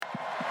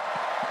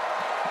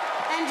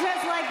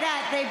just like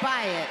that, they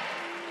buy it.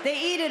 They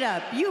eat it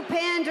up. You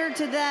pander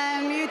to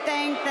them, you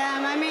thank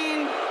them. I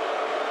mean,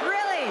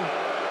 really,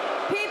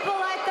 people,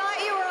 I thought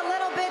you were a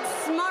little bit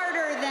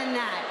smarter than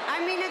that.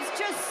 I mean, it's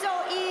just so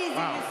easy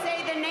to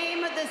say the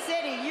name of the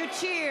city. You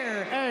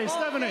cheer. Hey,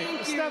 Stephanie, you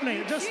cheer.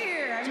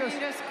 I mean,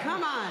 just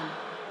come on.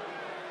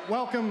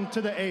 Welcome to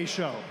the A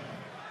Show.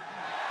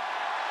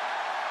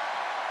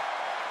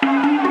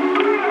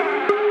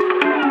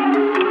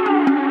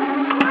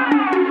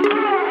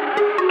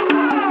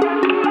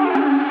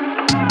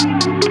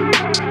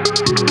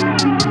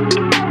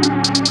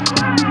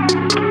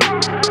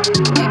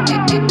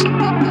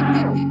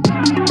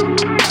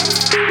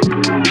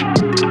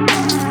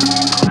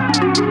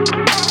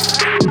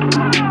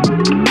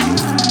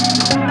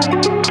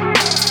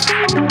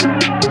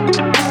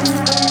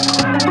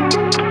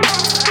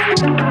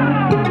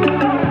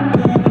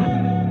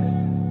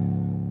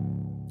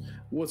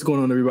 What's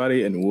going on,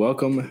 everybody, and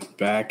welcome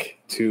back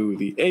to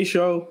the A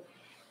Show,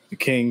 the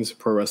King's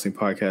Pro Wrestling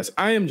Podcast.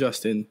 I am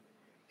Justin,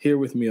 here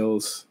with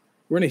Meelz.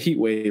 We're in a heat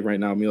wave right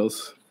now,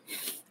 Meelz.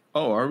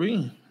 Oh, are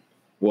we?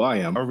 Well, I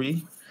am. Are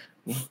we?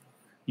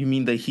 You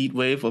mean the heat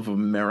wave of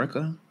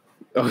America?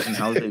 Oh. And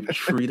how they've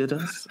treated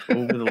us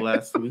over the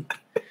last week?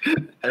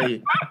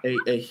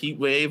 A heat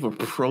wave of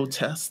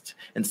protest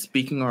and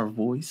speaking our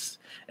voice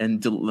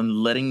and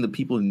letting the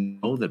people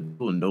know that we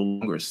will no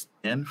longer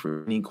stand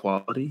for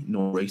inequality,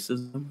 nor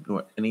racism,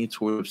 nor any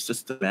sort of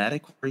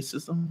systematic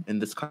racism in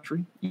this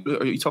country.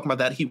 Are you talking about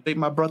that heat wave,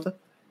 my brother?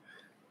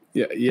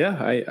 Yeah,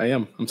 I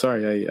am. I'm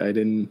sorry, I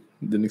didn't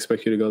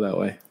expect you to go that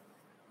way.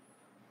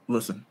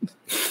 Listen,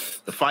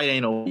 the fight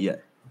ain't over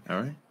yet. All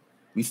right,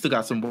 we still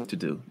got some work to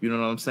do. You know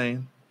what I'm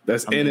saying?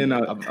 That's in and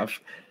out.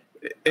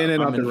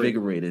 I'm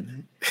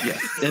invigorated.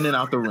 Yes, in and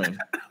out the ring.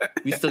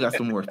 We still got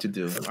some work to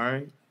do. All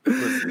right.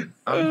 Listen,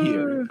 I'm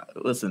here.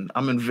 Listen,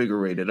 I'm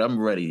invigorated. I'm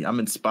ready. I'm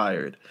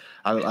inspired.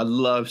 I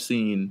love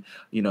seeing,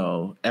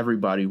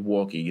 everybody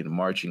walking and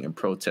marching and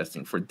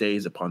protesting for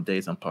days upon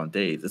days upon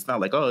days. It's not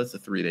like, oh, it's a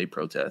 3-day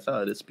protest.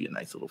 Oh, this will be a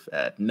nice little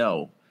fad.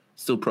 No,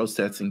 still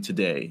protesting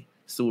today.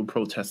 Still will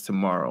protest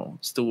tomorrow.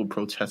 Still will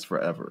protest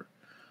forever.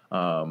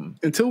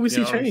 Until we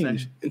see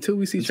change. Until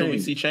we see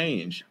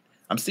change.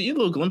 I'm seeing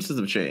little glimpses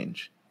of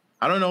change.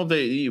 I don't know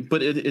if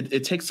but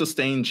it takes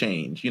sustained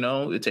change.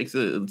 It takes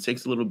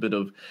a little bit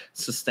of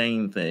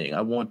sustained thing.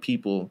 I want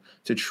people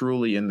to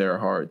truly, in their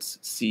hearts,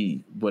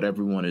 see what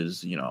everyone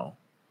is,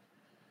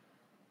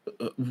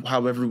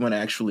 how everyone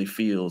actually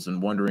feels,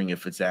 and wondering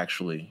if it's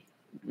actually,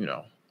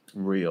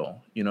 real.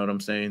 You know what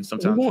I'm saying?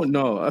 Sometimes we won't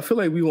know. I feel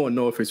like we won't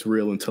know if it's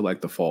real until like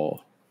the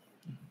fall.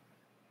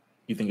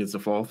 You think it's a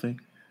fall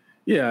thing?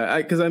 Yeah,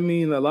 because a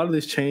lot of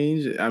this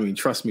change.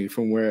 Trust me,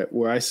 from where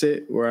I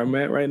sit, where I'm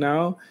at right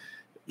now.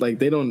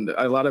 Like a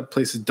lot of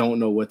places don't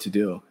know what to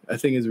do. I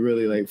think it's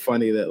really like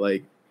funny that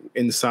like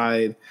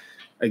inside,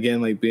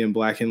 again, like being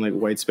black in like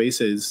white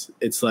spaces,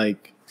 it's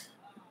like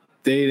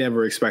they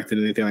never expected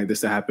anything like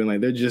this to happen. Like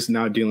they're just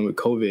now dealing with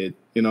COVID,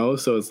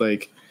 So it's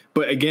like,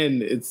 but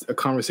again, it's a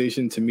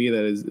conversation to me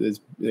that is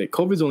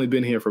COVID's only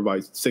been here for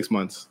about 6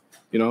 months,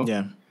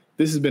 Yeah.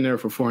 This has been there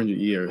for 400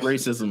 years.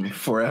 Racism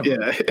forever.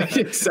 Yeah,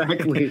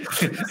 exactly.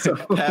 So,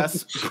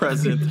 past,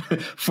 present,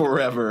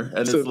 forever.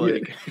 And so, it's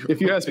like,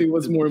 if you ask me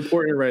what's more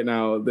important right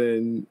now,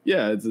 then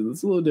it's a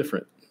little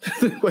different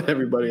than what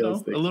everybody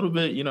else thinks. A little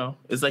bit,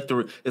 it's like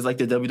the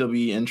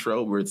WWE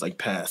intro where it's like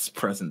past,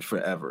 present,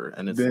 forever,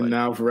 and it's then like,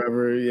 now,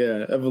 forever.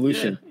 Yeah,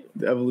 evolution. Yeah.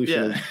 The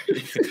evolution.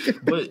 Yeah.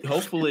 But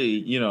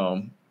hopefully,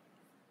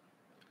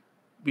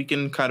 we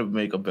can kind of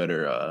make a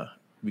better.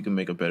 We can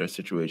make a better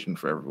situation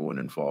for everyone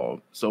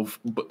involved. So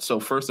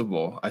first of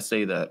all, I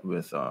say that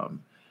with,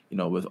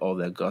 with all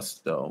that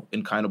gusto,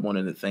 and kind of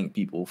wanted to thank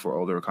people for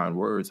all their kind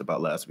words about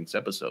last week's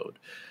episode,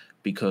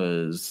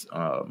 because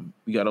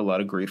we got a lot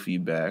of great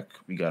feedback.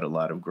 We got a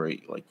lot of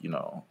great,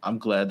 I'm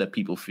glad that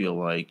people feel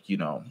like,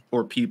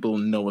 or people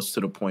know us to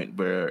the point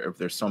where if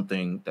there's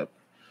something that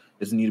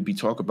is needed to be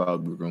talked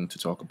about, we're going to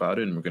talk about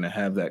it, and we're going to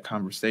have that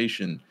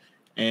conversation,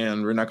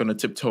 and we're not going to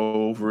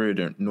tiptoe over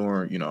it,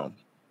 nor,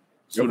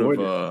 avoid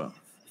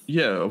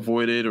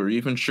it or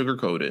even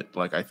sugarcoat it.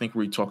 Like, I think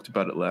we talked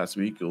about it last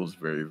week. It was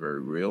very,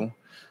 very real.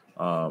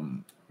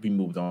 We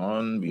moved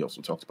on. We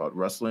also talked about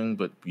wrestling,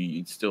 but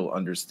we still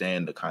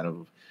understand the kind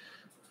of,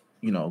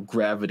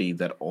 gravity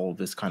that all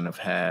this kind of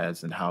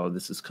has and how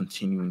this is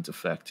continuing to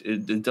affect.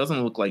 It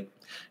doesn't look like,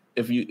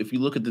 if you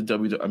look at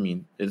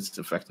the it's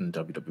affecting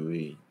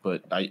WWE,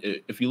 but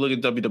if you look at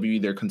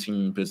WWE, they're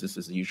continuing business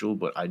as usual,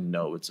 but I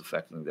know it's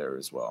affecting there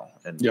as well.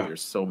 And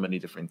there's so many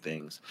different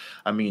things.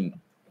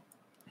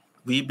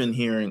 We've been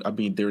hearing,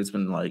 there's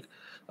been like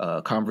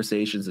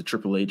conversations of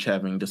Triple H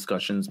having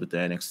discussions with the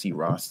NXT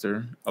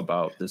roster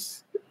about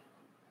this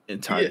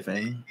entire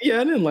thing.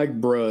 Yeah, I didn't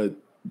like bruh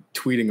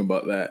tweeting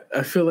about that.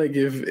 I feel like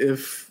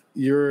if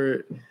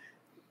you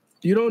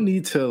don't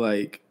need to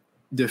like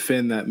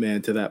defend that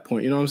man to that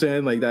point. You know what I'm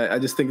saying? Like that. I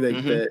just think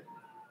that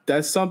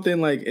that's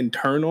something like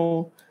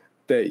internal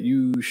that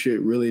you should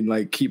really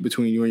like keep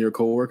between you and your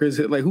coworkers.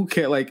 Like, who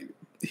care? Like,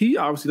 he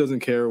obviously doesn't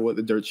care what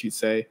the dirt sheets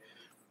say.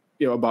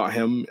 about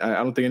him. I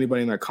don't think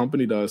anybody in that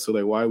company does. So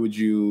like, why would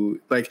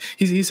you like?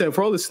 He said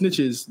for all the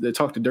snitches that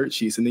talk to dirt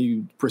sheets, and then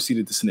you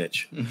proceeded to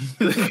snitch.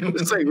 It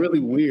was like really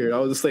weird. I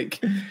was just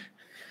like,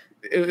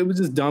 it was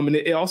just dumb, and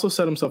it also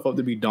set himself up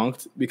to be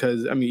dunked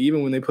because I mean,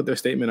 even when they put their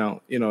statement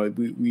out,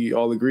 we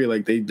all agree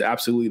like they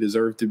absolutely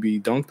deserve to be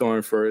dunked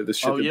on for the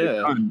shit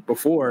they've done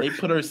before. They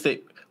put our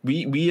state.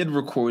 We had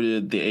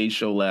recorded the A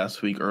show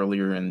last week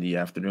earlier in the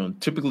afternoon,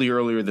 typically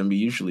earlier than we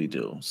usually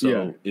do.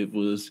 So It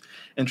was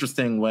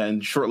interesting when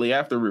shortly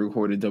after we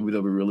recorded,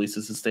 WWE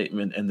releases a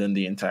statement and then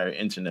the entire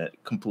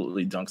internet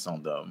completely dunks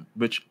on them,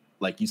 which,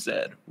 like you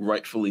said,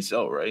 rightfully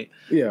so, right?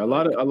 Yeah, a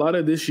lot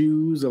of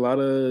issues, a lot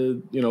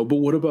of, but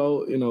what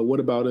about,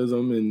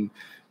 whataboutism and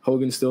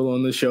Hogan still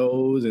on the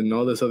shows and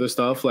all this other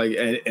stuff. Like,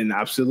 and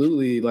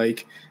absolutely,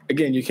 like,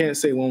 again, you can't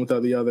say one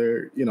without the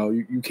other.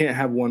 You can't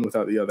have one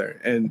without the other.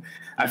 And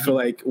I feel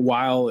like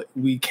while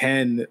we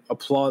can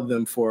applaud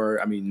them for,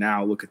 I mean,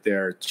 now look at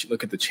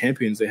the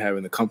champions they have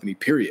in the company,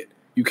 period.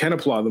 You can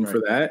applaud them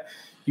for that.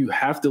 You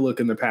have to look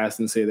in the past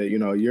and say that,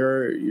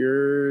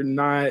 you're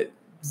not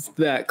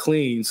that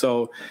clean.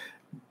 So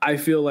I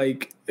feel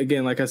like,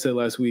 again, like I said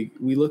last week,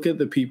 we look at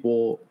the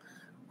people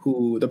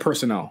the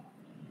personnel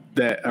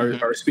that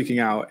are speaking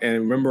out.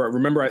 And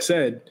remember I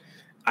said,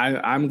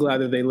 I'm glad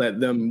that they let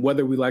them,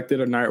 whether we liked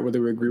it or not,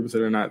 whether we agree with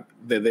it or not,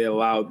 that they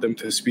allowed them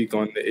to speak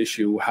on the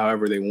issue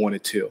however they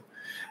wanted to.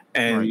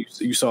 And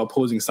you saw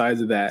opposing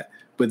sides of that.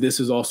 But this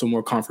is also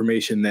more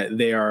confirmation that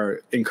they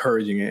are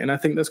encouraging it. And I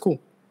think that's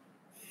cool.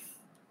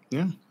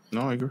 Yeah,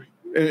 no, I agree.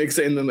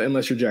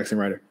 Unless you're Jackson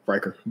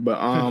Riker. But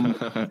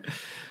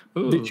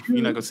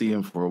you're not gonna see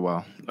him for a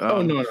while.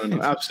 No,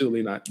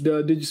 absolutely not.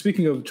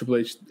 Speaking of Triple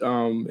H,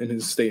 in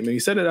his statement, he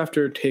said it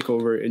after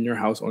Takeover in your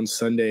house on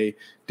Sunday.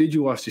 Did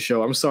you watch the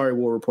show? I'm sorry,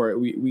 we'll report.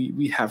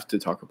 We have to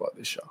talk about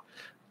this show.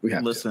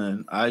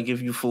 Listen, I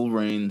give you full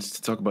reins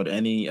to talk about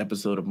any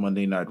episode of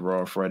Monday Night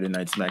Raw, Friday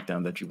Night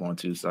SmackDown that you want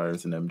to,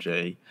 Cyrus and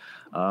MJ.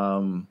 I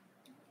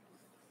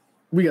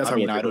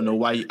don't know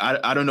why.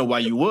 I don't know why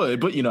you would,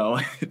 but you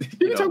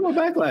can talk about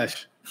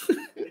Backlash.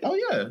 Oh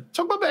yeah,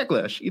 talk about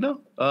Backlash.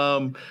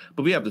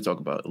 But we have to talk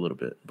about a little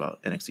bit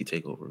about NXT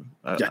Takeover.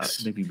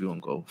 Yes. Maybe we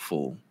won't go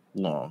full,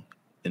 long,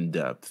 in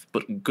depth,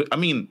 but good. I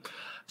mean,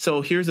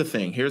 so here's the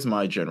thing. Here's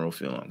my general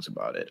feelings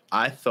about it.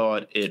 I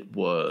thought it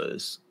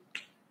was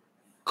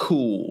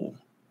cool.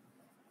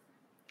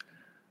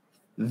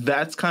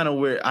 That's kind of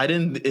where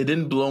it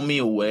didn't blow me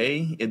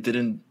away. It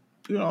didn't.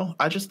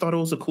 I just thought it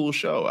was a cool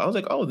show. I was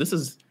like, oh, this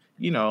is,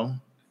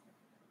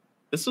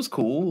 this was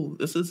cool.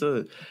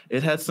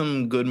 It had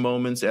some good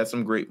moments. It had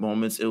some great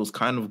moments. It was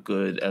kind of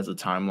good as a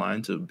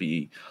timeline to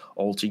be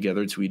all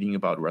together tweeting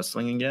about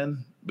wrestling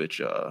again, which,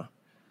 because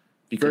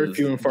very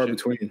few and far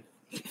between.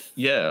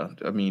 Yeah.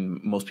 I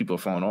mean, most people are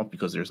falling off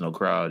because there's no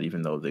crowd,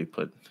 even though they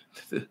put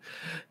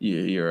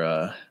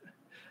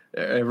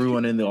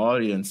everyone in the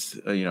audience,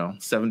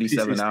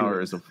 77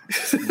 hours of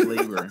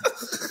labor.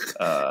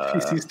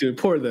 Dude,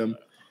 poor them.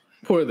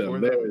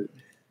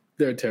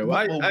 They're terrible.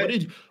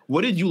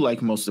 What did you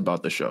like most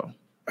about the show?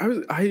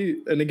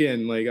 And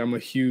again, like I'm a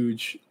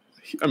huge.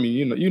 I mean,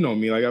 you know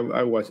me. Like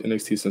I watched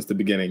NXT since the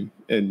beginning,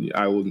 and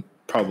I will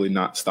probably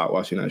not stop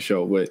watching that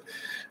show. But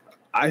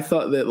I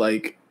thought that,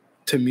 like,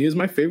 to me, is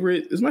my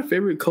favorite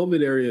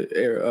COVID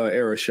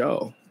era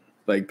show.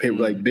 Like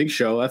big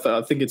show.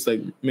 I think it's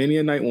like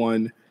Mania Night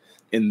 1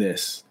 in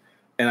this,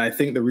 and I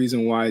think the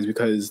reason why is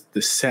because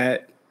the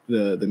set.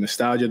 The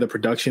nostalgia, the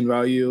production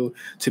value,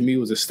 to me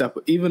was a step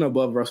even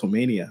above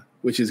WrestleMania,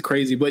 which is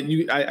crazy. But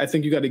I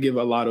think you got to give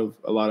a lot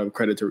of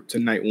credit to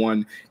Night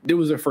 1. It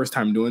was their first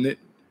time doing it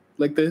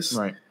like this,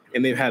 right?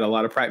 And they've had a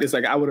lot of practice.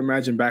 Like I would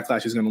imagine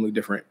Backlash is going to look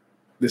different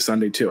this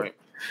Sunday too. Right.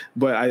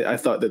 But I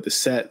thought that the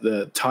set,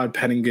 the Todd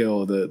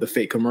Pettingill, the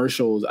fake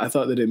commercials, I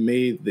thought that it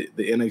made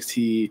the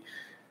NXT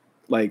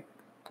like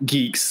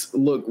geeks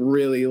look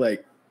really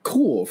like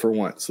cool for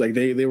once. Like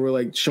they were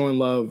like showing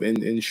love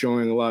and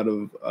showing a lot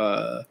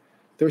of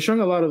they were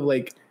showing a lot of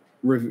like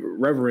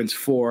reverence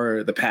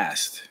for the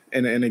past.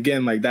 And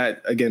again, like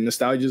that, again,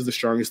 nostalgia is the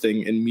strongest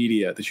thing in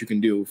media that you can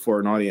do for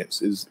an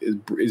audience is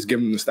give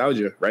them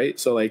nostalgia, right?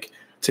 So like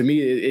to me,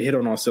 it hit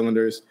on all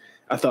cylinders.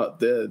 I thought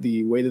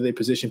the way that they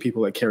positioned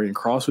people like Karrion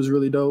Kross was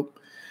really dope.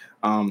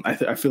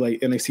 I feel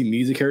like NXT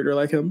needs a character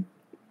like him.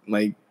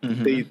 Like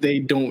they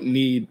don't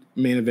need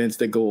main events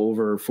that go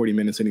over 40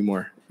 minutes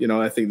anymore.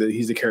 I think that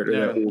he's a character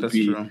that will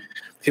be. True.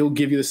 He'll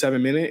give you the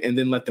 7-minute and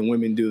then let the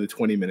women do the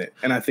 20-minute.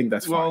 And I think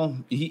that's fine. Well,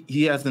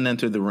 he hasn't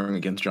entered the ring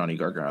against Johnny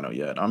Gargano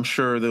yet. I'm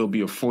sure there'll be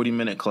a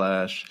 40-minute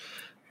clash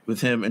with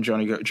him and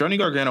Johnny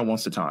Gargano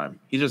wants the time.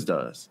 He just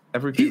does.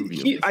 Every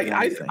pay-per-view.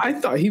 I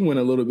thought he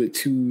went a little bit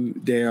too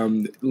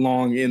damn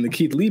long in the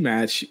Keith Lee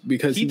match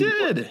because he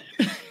did.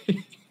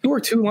 He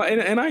worked too long,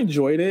 and I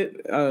enjoyed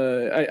it.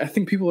 I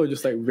think people are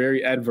just like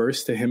very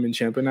adverse to him and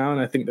Ciampa now,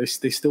 and I think they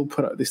still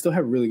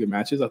have really good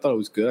matches. I thought it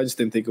was good. I just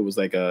didn't think it was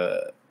like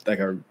a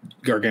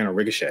Gargano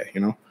Ricochet,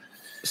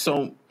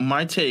 So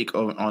my take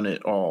on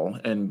it all,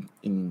 and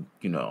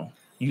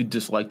you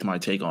disliked my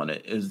take on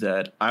it, is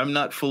that I'm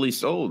not fully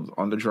sold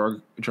on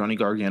the Johnny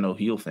Gargano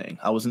heel thing.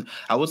 I wasn't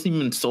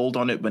even sold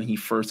on it when he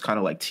first kind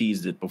of like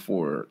teased it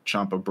before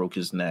Ciampa broke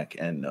his neck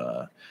and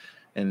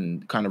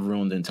kind of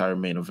ruined the entire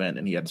main event,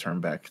 and he had to turn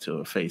back to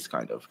a face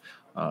kind of.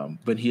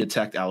 But he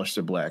attacked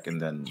Aleister Black,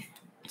 and then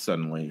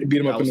suddenly he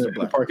beat him up in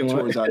the parking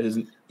lot.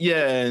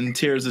 And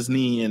tears his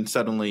knee, and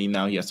suddenly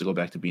now he has to go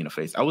back to being a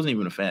face. I wasn't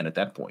even a fan at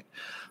that point.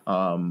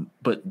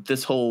 But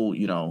this whole,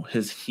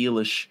 his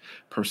heelish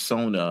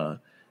persona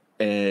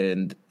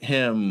and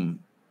him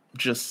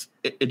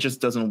it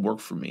just doesn't work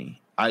for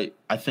me. I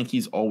think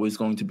he's always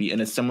going to be, and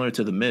it's similar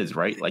to The Miz,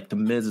 right? Like The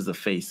Miz as a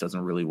face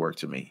doesn't really work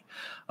to me.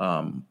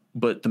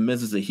 But The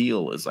Miz as a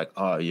heel is like,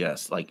 oh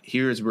yes, like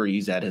here's where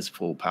he's at his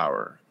full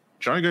power.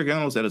 Johnny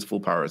Gargano's at his full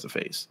power as a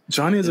face.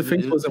 Johnny as a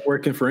face wasn't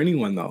working for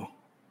anyone though.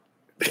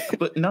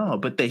 But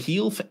the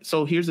heel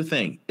so here's the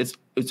thing. It's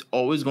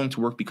always going to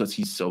work because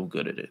he's so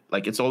good at it.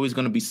 Like it's always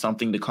going to be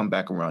something to come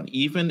back around,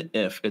 even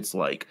if it's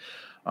like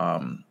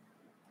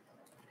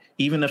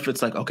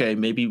okay,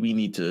 maybe we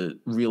need to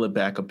reel it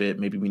back a bit.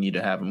 Maybe we need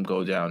to have him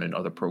go down in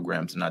other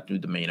programs and not do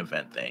the main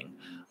event thing.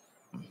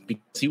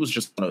 Because he was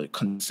just on a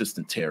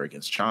consistent tear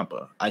against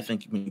Ciampa. I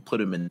think when you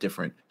put him in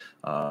different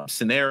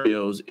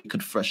scenarios, it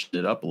could freshen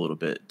it up a little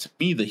bit. To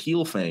me, the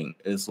heel thing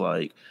is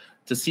like,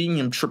 to seeing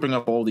him tripping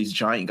up all these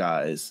giant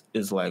guys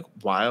is like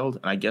wild,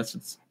 and I guess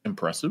it's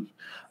impressive.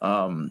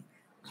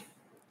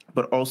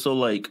 But also,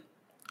 like,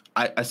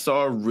 I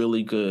saw a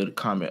really good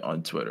comment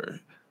on Twitter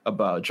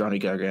about Johnny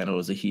Gargano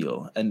as a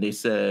heel, and they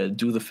said,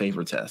 do the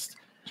favor test.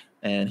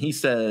 And he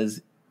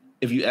says,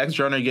 if you ask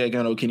Johnny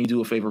Gargano, can you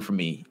do a favor for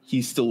me?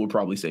 He still would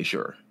probably say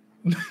sure.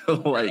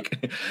 like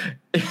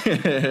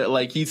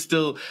he's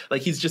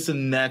just a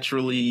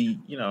naturally,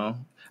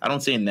 I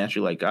don't say a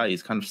naturally like guy.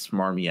 He's kind of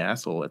smarmy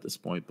asshole at this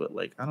point, but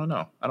like, I don't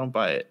know. I don't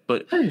buy it.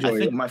 But I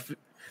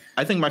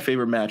think my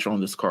favorite match on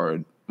this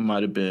card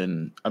might have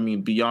been,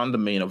 beyond the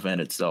main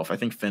event itself, I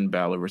think Finn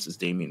Balor versus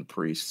Damian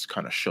Priest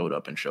kind of showed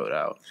up and showed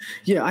out.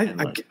 Yeah,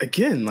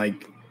 again,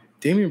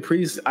 Damian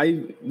Priest,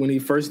 when he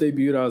first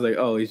debuted, I was like,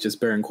 oh, he's just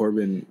Baron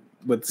Corbin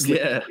with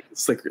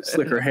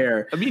slicker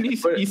hair.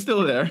 He's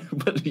still there,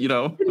 but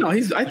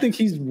I think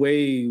he's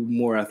way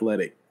more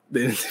athletic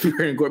than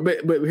Baron Corbin.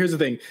 But here's the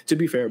thing: to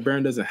be fair,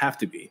 Baron doesn't have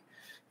to be.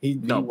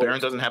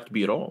 Baron doesn't have to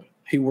be at all.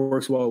 He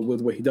works well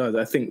with what he does.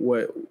 I think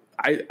what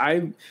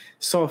I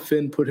saw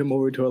Finn put him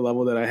over to a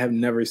level that I have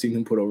never seen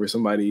him put over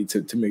somebody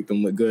to make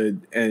them look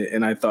good,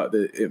 and I thought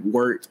that it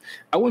worked.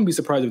 I wouldn't be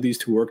surprised if these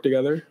two work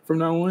together from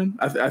now on.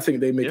 I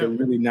think they make a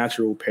really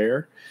natural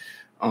pair.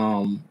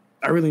 I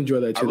really enjoy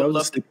that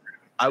too.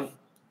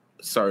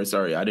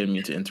 Sorry, I didn't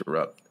mean to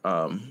interrupt.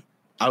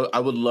 I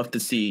would love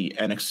to see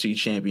NXT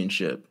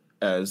Championship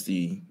as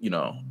the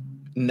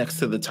next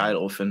to the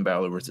title of Finn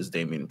Balor versus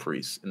Damian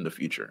Priest in the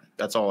future.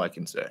 That's all I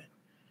can say.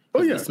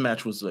 Oh yeah, this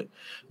match was a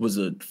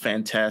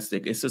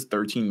fantastic. It says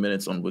 13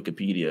 minutes on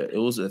Wikipedia. It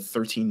was a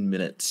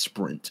 13-minute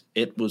sprint.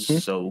 It was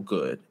so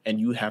good, and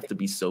you have to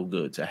be so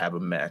good to have a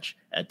match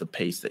at the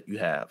pace that you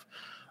have,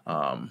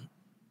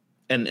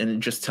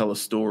 and just tell a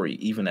story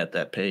even at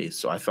that pace.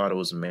 So I thought it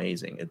was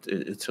amazing.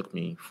 It took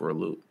me for a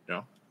loop.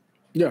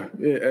 Yeah,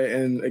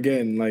 and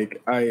again,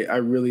 like I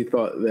really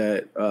thought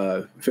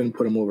that Finn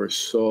put him over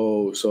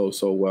so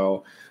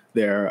well.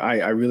 There,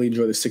 I really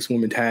enjoyed the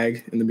 6-woman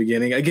tag in the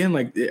beginning. Again,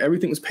 like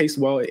everything was paced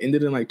well. It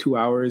ended in like 2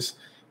 hours.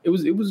 It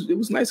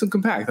was nice and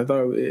compact. I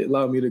thought it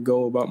allowed me to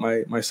go about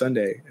my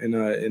Sunday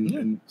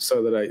and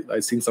so that I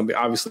seen something.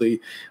 Obviously,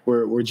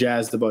 we're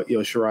jazzed about Io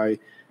Shirai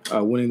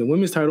winning the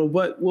women's title,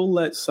 but we'll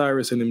let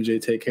Cyrus and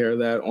MJ take care of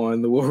that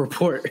on the Will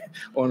Report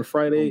on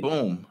Friday.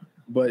 Boom.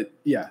 But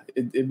yeah,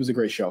 it was a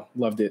great show.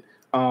 Loved it.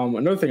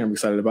 Another thing I'm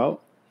excited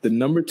about: the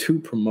number 2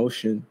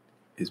 promotion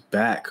is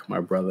back, my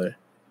brother.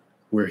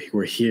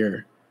 We're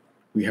here.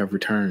 We have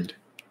returned.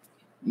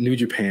 New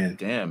Japan.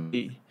 Damn.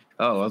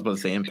 Oh, I was about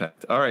to say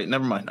Impact. All right,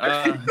 never mind.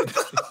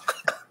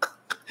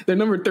 They're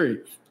number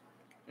 3.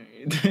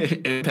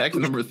 Impact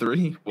number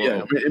 3? Whoa.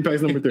 Yeah,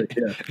 Impact's number 3.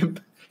 Yeah.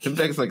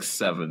 Impact's like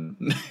 7.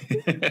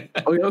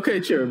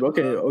 Okay, sure.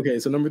 Okay.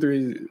 So number 3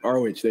 is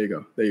ROH. There you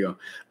go. There you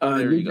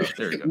go.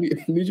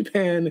 New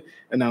Japan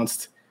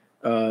announced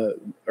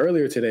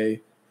earlier today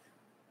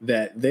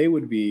that they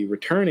would be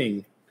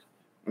returning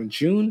on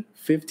June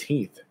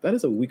 15th. That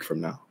is a week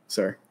from now,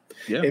 sir.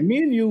 Yeah. And me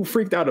and you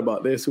freaked out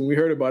about this when we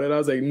heard about it. I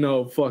was like,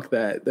 no, fuck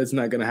that. That's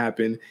not going to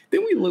happen.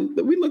 Then we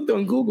looked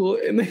on Google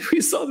and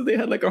we saw that they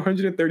had like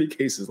 130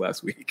 cases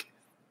last week.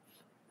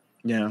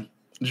 Yeah.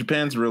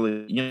 Japan's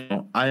really,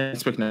 I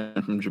expect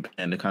nothing from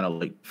Japan to kind of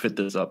like fit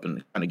this up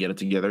and kind of get it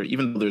together,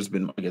 even though there's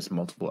been, I guess,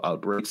 multiple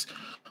outbreaks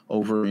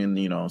over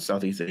in,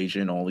 Southeast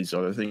Asia and all these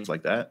other things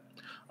like that.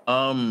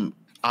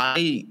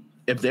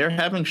 If they're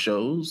having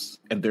shows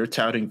and they're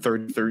touting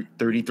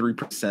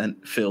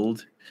 33%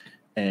 filled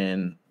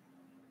and,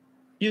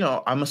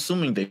 I'm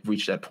assuming they've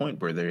reached that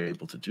point where they're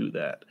able to do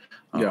that.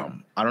 Yeah.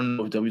 I don't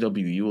know if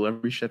WWE will ever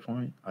reach that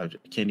point. I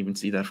can't even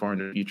see that far in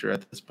the future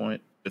at this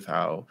point with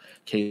how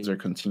cases are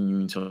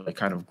continuing to like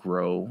kind of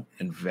grow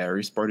in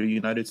various parts of the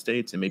United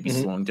States and maybe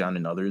slowing down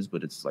in others,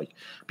 but it's like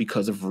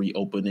because of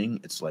reopening,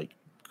 it's like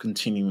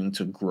continuing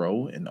to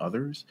grow in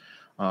others.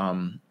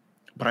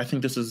 But I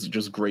think this is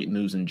just great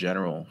news in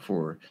general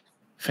for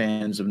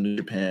fans of New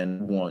Japan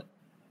who want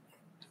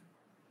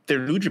their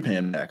New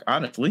Japan back,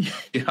 honestly.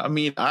 I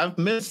mean, I've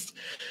missed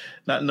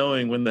not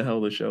knowing when the hell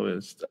the show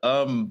is.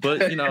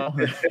 But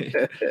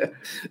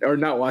or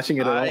not watching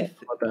it at all. How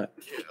about that?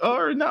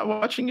 Or not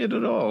watching it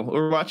at all,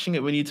 or watching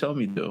it when you tell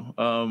me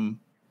to.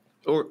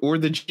 Or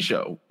the G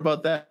Show. What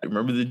about that?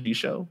 Remember the G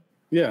Show?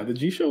 Yeah, the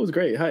G Show was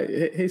great. Hi,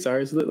 hey,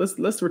 Cyrus.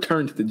 Let's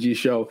return to the G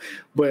Show.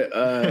 But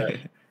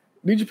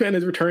New Japan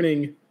is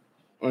returning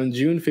on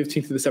June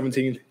 15th to the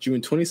 17th, June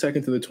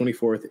 22nd to the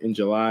 24th in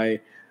July.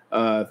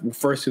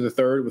 1st to the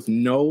 3rd with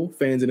no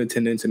fans in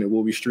attendance, and it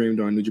will be streamed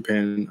on New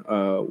Japan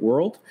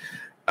World.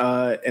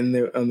 And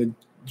on the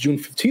June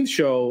 15th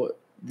show,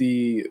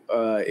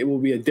 it will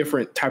be a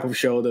different type of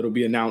show that will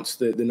be announced.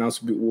 The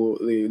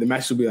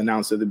matches will be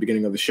announced at the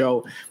beginning of the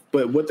show.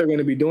 But what they're going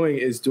to be doing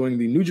is doing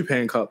the New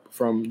Japan Cup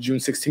from June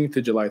 16th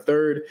to July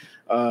 3rd.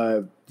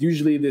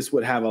 Usually, this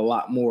would have a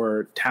lot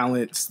more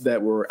talents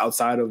that were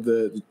outside of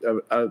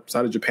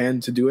Japan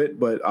to do it,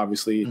 but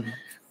obviously. Mm-hmm.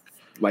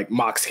 Like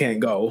Mox can't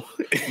go.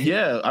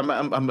 Yeah,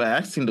 I'm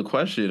asking the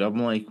question. I'm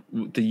like,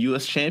 the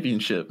U.S.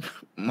 Championship,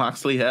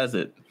 Moxley has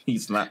it.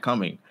 He's not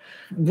coming.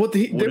 What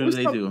do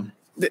they do?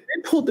 They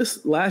pulled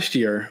this last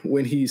year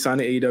when he signed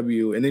to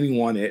AEW, and then he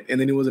won it, and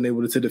then he wasn't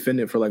able to defend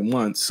it for like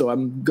months. So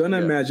I'm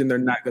gonna imagine they're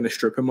not gonna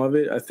strip him of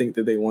it. I think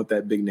that they want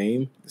that big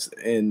name,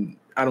 and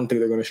I don't think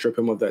they're gonna strip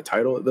him of that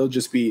title. They'll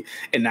just be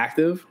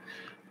inactive.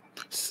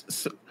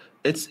 So,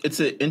 It's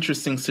an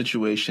interesting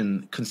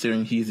situation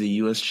considering he's a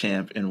U.S.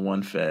 champ in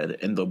one Fed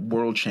and the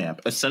world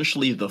champ,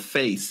 essentially the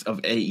face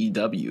of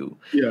AEW.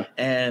 Yeah.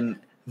 And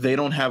they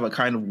don't have a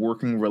kind of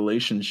working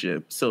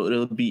relationship. So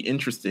it'll be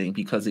interesting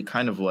because it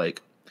kind of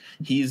like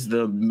he's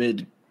the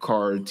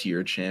mid-card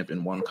tier champ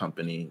in one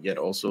company, yet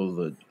also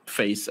the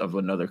face of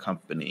another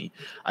company.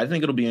 I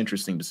think it'll be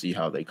interesting to see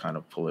how they kind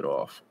of pull it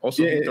off.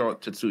 Also, he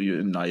thought Tetsuya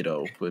and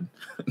Naito would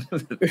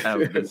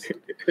have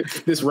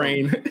this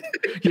reign.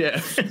 Yeah.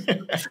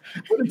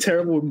 What a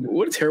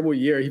terrible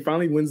year. He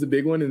finally wins the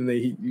big one, and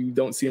you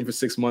don't see him for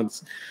 6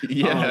 months.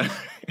 Yeah.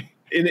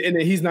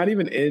 And he's not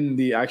even in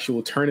the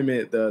actual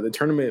tournament. The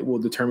tournament will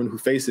determine who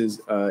faces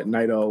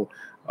Naito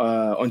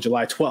on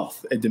July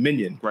 12th at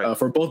Dominion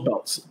for both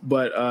belts.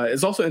 But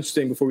it's also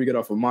interesting, before we get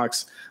off of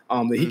Mox,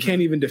 that he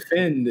can't even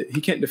defend. He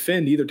can't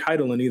defend either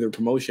title in either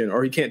promotion,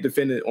 or he can't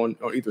defend it on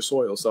either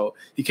soil. So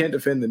he can't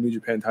defend the New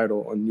Japan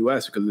title on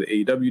US because of the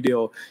AEW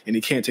deal, and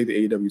he can't take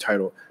the AEW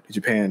title to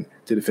Japan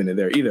to defend it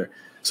there either.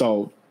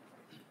 So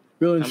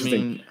really interesting.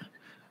 I mean,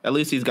 at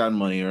least he's got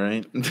money,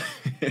 right?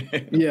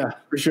 Yeah,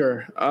 for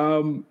sure.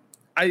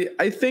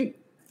 I think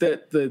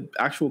that the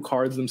actual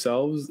cards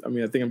themselves, I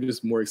mean, I think I'm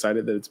just more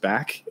excited that it's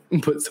back.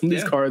 But some of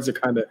these cards are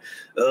kind of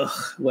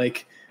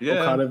like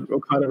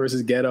Okada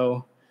versus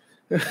Geto,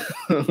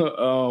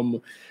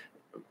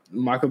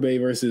 Makabe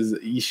versus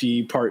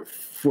Ishii part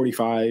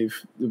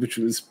 45, which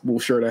will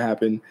sure to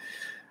happen.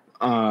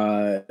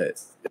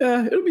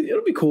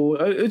 It'll be cool.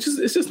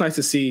 It's just nice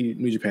to see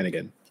New Japan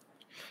again.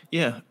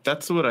 Yeah,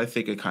 that's what I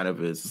think it kind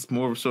of is. It's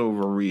more so of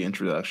a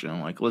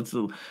reintroduction. Like,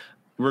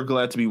 we're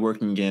glad to be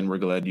working again. We're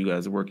glad you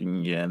guys are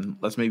working again.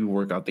 Let's maybe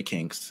work out the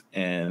kinks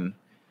and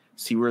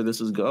see where this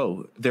is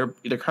go. They're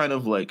kind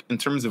of like, in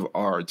terms of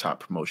our top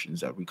promotions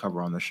that we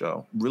cover on the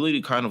show, really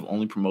the kind of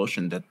only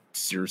promotion that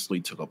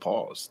seriously took a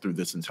pause through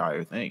this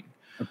entire thing.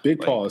 A big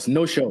pause.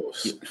 No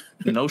shows.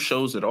 No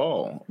shows at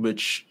all,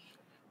 which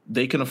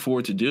they can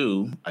afford to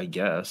do, I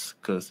guess,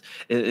 because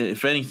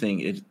if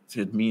anything,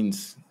 it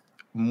means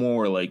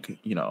more like,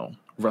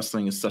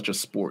 wrestling is such a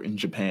sport in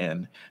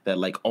Japan that,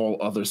 like all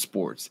other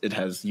sports, it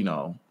has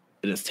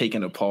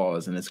taken a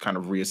pause and it's kind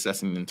of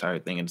reassessing the entire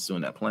thing and it's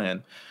doing that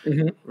plan.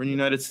 Mm-hmm. We're in the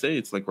United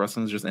States, like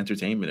wrestling is just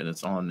entertainment and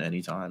it's on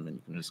anytime and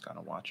you can just kind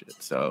of watch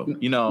it. So,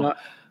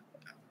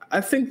 I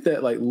think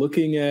that like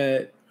looking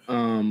at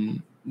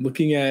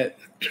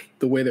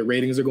the way that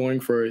ratings are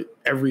going for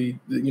every,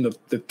 the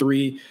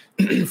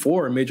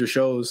 3-4 major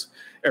shows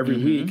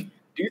every week,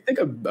 do you think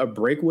a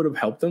break would have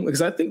helped them?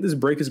 Because I think this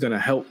break is going to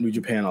help New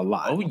Japan a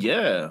lot. Oh,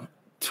 yeah.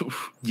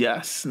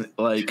 Yes.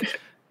 Like,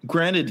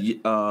 granted,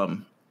 you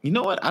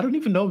know what? I don't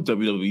even know if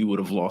WWE would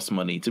have lost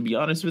money, to be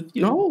honest with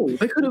you. No,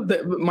 they could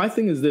have. My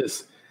thing is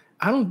this.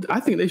 I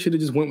think they should have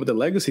just went with the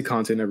legacy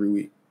content every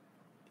week.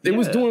 It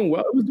was doing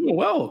well. It was doing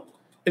well.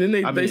 And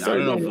then they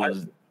started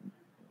going,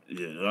 I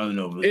don't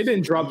know. It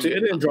didn't drop to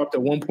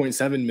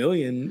 1.7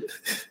 million.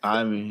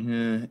 I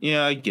mean,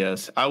 I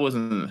guess I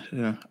wasn't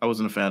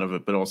a fan of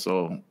it, but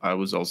also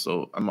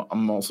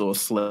I'm also a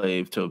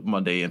slave to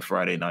Monday and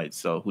Friday nights,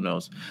 so who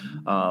knows?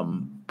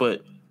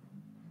 But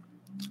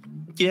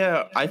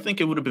yeah, I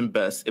think it would have been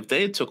best if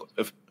they had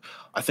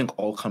I think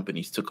all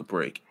companies took a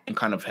break and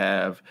kind of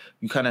have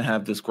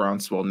this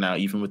groundswell now,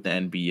 even with the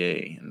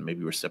NBA, and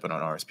maybe we're stepping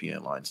on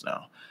RSPN lines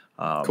now.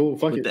 Cool.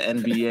 Fuck with it.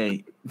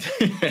 The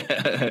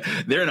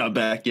NBA, they're not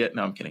back yet.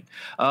 No, I'm kidding.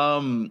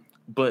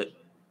 But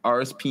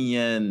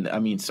RSPN, I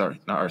mean, sorry,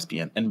 not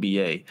RSPN,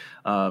 NBA.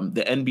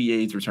 The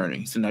NBA is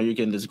returning, so now you're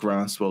getting this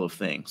groundswell of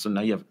things. So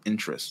now you have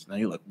interest. Now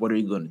you're like, what are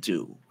you going to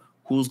do?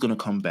 Who's going to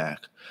come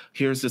back?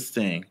 Here's this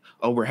thing.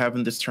 Oh, we're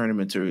having this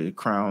tournament to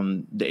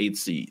crown the 8th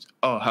seed.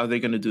 Oh, how are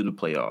they going to do the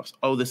playoffs?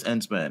 Oh, this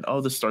ends when?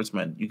 Oh, this starts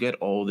when? You get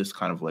all this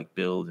kind of like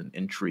build and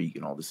intrigue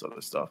and all this other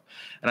stuff.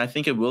 And I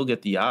think it will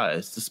get the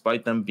eyes,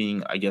 despite them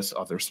being, I guess,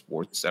 other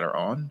sports that are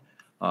on.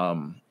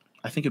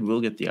 I think it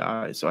will get the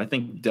eyes. So I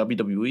think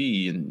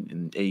WWE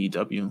and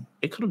AEW,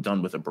 it could have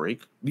done with a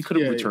break. We could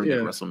have returned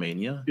at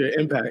WrestleMania. Yeah,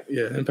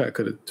 Impact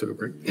could have took a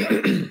break.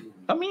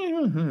 I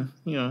mean,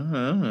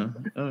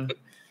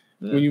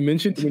 When you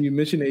mentioned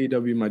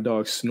AEW, my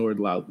dog snored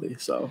loudly.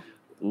 So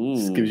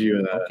this gives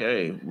you that.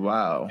 Okay,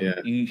 wow.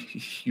 Yeah,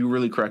 you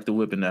really cracked the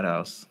whip in that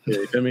house. Yeah,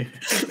 you feel me?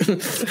 You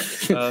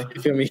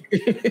feel me?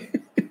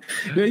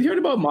 You heard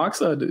about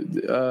Mox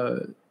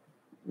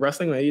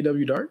wrestling on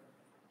AEW Dark?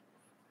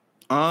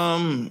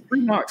 Free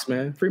Mox,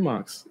 man. Free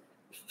Mox.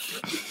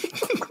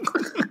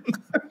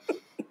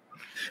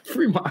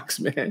 Free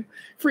Mox, man.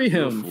 Free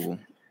him. Beautiful.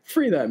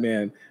 Free that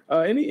man.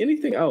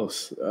 Anything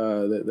else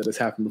that has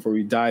happened before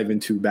we dive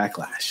into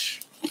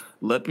Backlash?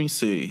 Let me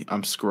see.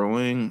 I'm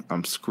scrolling.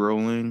 Of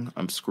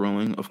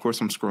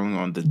course, I'm scrolling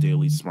on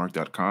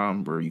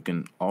thedailysmart.com, where you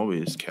can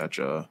always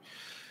catch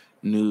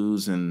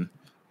news and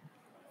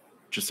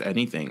just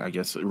anything, I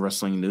guess,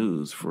 wrestling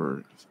news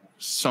for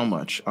so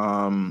much.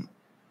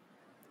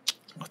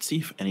 Let's see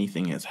if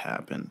anything has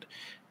happened.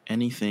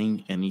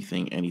 Anything.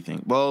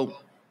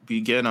 Well,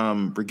 we're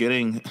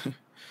getting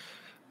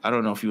I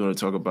don't know if you want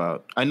to talk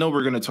about. I know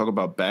we're going to talk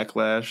about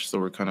Backlash, so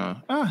we're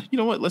kind of. You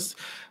know what? Let's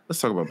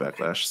talk about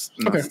Backlash.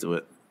 Okay. Let's do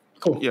it.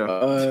 Cool.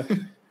 Yeah.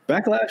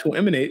 Backlash will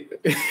emanate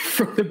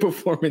from the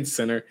Performance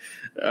Center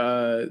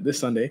this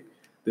Sunday.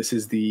 This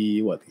is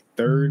the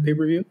third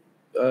pay-per-view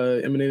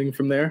emanating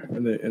from there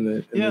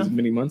in those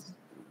many months.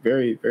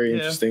 Very, very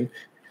interesting.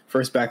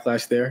 First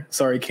Backlash there.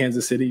 Sorry,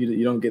 Kansas City,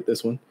 you don't get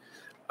this one.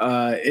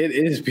 It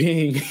is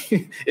being.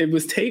 It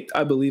was taped,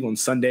 I believe, on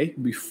Sunday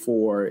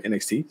before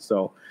NXT.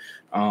 So.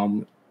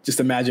 Just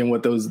imagine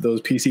what those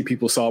PC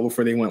people saw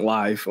before they went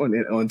live on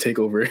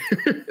Takeover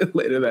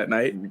later that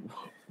night.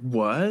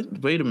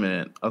 What? Wait a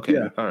minute. Okay.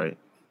 Yeah. All right.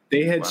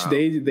 They had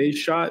they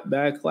shot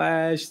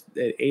Backlash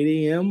at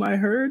 8 a.m. I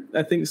heard.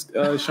 I think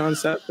Sean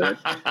sat there.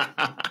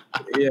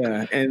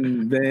 Yeah,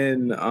 and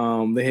then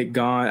they had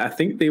gone. I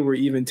think they were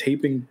even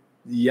taping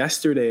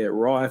yesterday at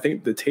Raw. I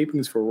think the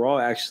tapings for Raw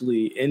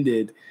actually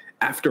ended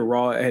after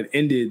Raw had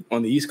ended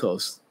on the East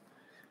Coast.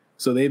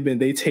 So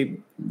they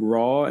taped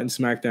Raw and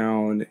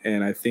SmackDown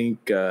and I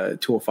think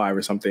 205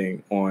 or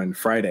something on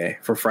Friday,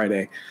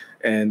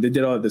 and they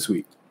did all this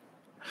week.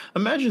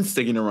 Imagine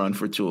sticking around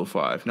for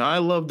 205. Now I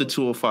love the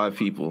 205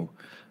 people,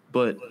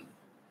 but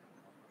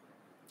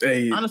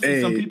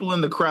honestly, some people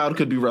in the crowd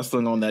could be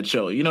wrestling on that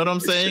show. You know what I'm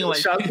saying? Like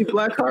Shotzi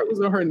Blackheart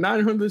was on her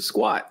 900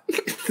 squat.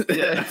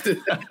 Yeah.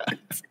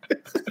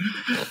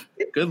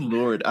 Good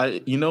Lord.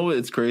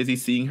 It's crazy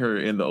seeing her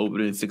in the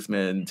opening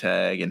 6-man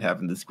tag and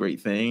having this great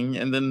thing.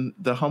 And then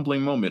the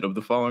humbling moment of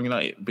the following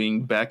night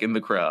being back in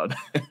the crowd.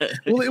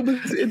 Well,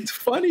 it's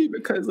funny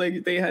because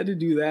like they had to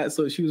do that.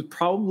 So she was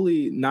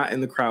probably not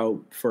in the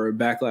crowd for a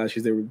Backlash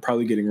because they were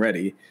probably getting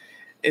ready.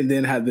 And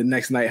then had the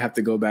next night have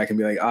to go back and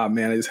be like, oh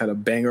man, I just had a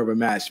banger of a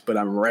match, but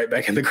I'm right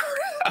back in the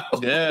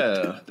crowd.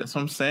 Yeah, that's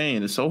what I'm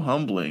saying. It's so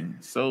humbling.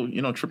 So,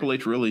 Triple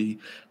H really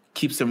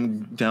keeps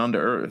him down to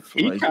earth.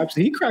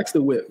 He cracks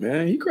the whip,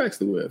 man. He cracks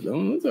the whip.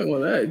 Don't talk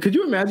about that. Could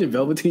you imagine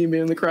Velveteen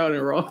being in the crowd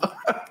in Raw?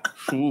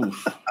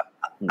 Oof.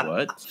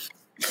 What?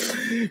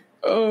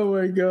 Oh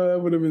my God, that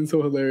would have been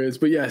so hilarious.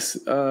 But yes,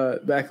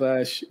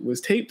 Backlash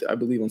was taped, I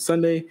believe, on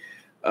Sunday.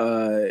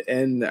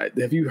 And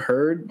have you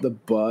heard the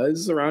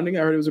buzz surrounding it?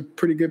 I heard it was a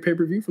pretty good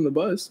pay-per-view from the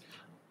buzz.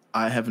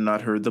 I have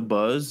not heard the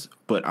buzz,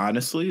 but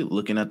honestly,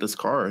 looking at this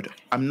card,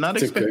 I'm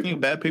not expecting a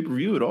bad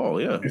pay-per-view at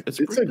all. Yeah, it's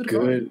a good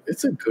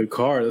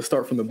card. Let's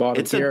start from the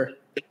bottom here.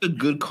 It's a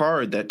good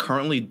card that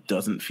currently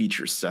doesn't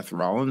feature Seth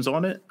Rollins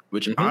on it,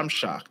 which I'm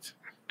shocked.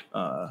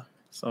 So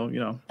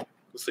we'll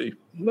see.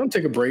 Let him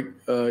take a break.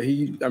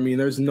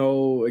 There's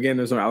no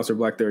Aleister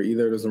Black there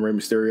either. There's no Rey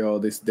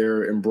Mysterio.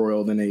 They're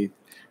embroiled in a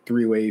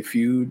 3-way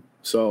feud.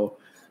 So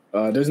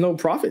there's no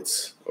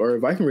Profits or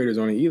Viking Raiders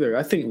on it either.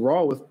 I think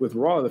Raw with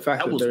Raw, the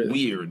fact that was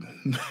weird,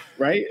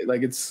 right?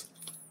 Like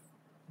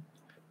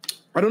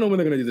I don't know when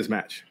they're gonna do this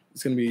match.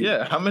 It's gonna be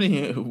How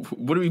many?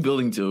 What are we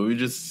building to? You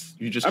just.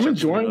 I'm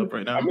enjoying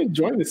right now. I'm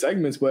enjoying the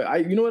segments, but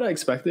what I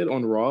expected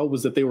on Raw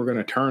was that they were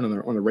gonna turn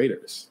on the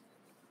Raiders.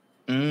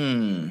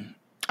 I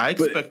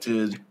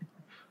expected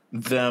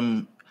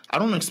them. I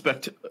don't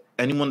expect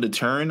anyone to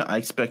turn. I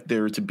expect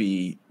there to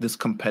be this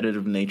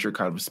competitive nature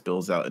kind of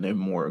spills out in a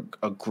more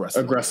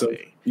aggressive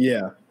way.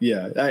 Yeah.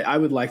 I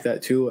would like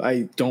that too.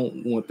 I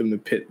don't want them to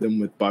pit them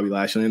with Bobby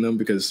Lashley in them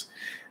because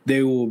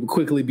they will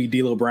quickly be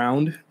D'Lo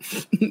Brown,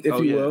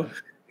 if you will,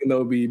 and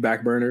they'll be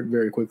backburnered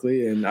very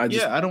quickly. And I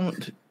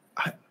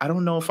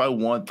don't know if I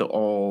want the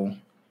all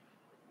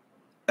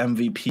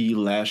MVP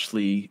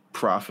Lashley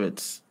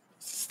Profits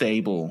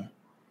stable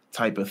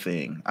type of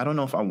thing. I don't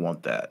know if I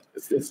want that.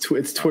 It's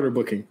Twitter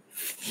booking.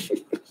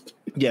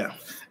 Yeah.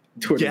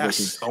 Twitter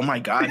yes. booking. Oh my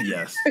God.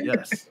 Yes.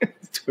 Yes.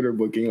 Twitter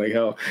booking like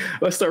hell.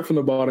 Let's start from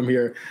the bottom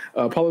here.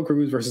 Apollo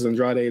Crews versus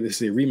Andrade.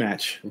 This is a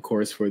rematch, of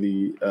course, for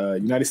the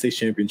United States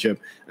Championship.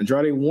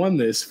 Andrade won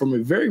this from a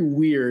very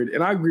weird,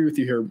 and I agree with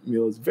you here,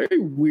 Meelz, very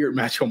weird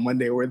match on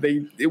Monday where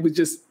it was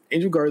just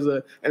Angel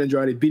Garza and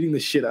Andrade beating the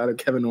shit out of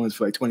Kevin Owens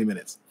for like 20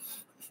 minutes.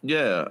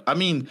 Yeah. I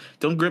mean,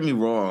 don't get me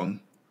wrong.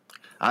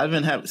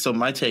 So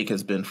my take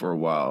has been for a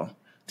while,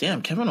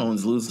 damn, Kevin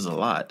Owens loses a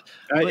lot.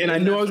 I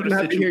knew I was going to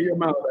have to hear your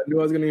mouth. I knew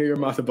I was going to hear your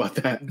mouth about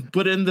that.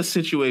 But in the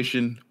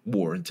situation,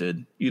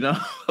 warranted,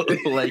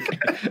 like,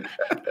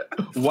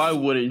 why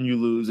wouldn't you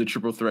lose a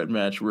triple threat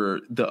match where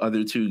the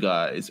other two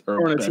guys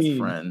are best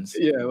friends?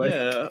 Yeah.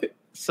 Yeah.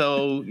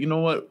 So, you know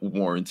what?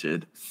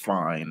 Warranted.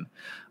 Fine.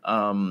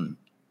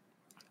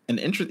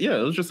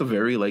 It was just a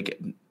very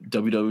like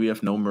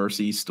WWF No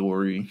Mercy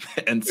story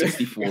and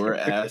 64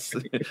 ass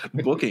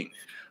booking.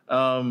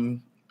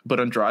 But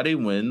Andrade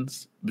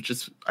wins, which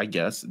is, I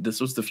guess,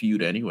 this was the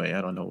feud anyway. I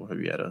don't know if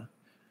you had to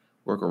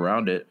work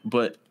around it,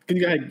 but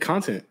you got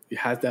content. You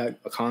had a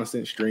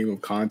constant stream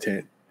of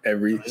content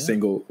every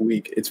single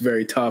week. It's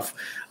very tough.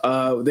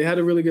 They had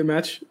a really good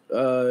match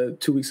 3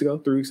 weeks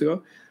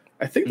ago.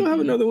 I think they'll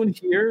have another one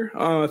here.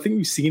 I think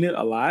we've seen it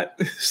a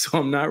lot, so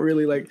I'm not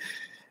really like.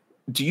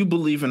 Do you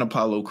believe in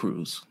Apollo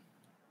Crews?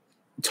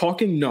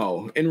 Talking,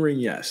 no. In ring,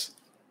 yes.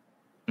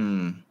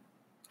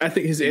 I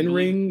think his in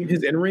ring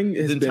has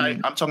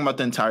been. I'm talking about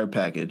the entire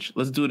package.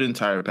 Let's do the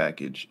entire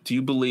package. Do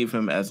you believe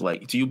him as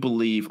like? Do you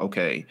believe?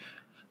 Okay,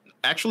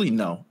 actually,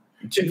 no.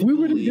 If we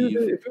were to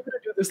do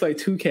this like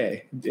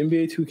 2K,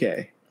 NBA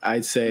 2K,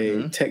 I'd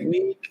say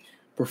technique,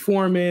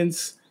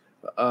 performance,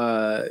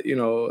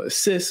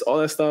 assists, all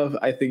that stuff.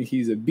 I think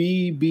he's a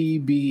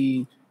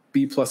B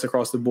plus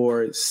across the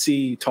board.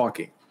 C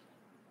talking.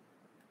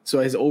 So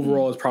his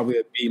overall is probably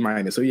a B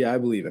minus. So yeah, I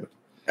believe in him.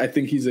 I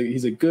think he's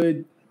a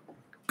good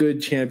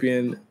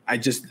champion. I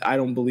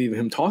don't believe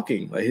him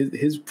talking. Like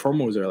his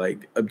promos are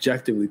like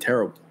objectively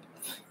terrible.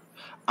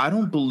 I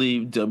don't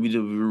believe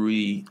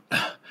WWE.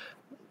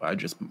 I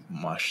just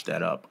mushed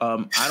that up. I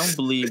don't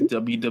believe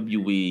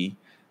WWE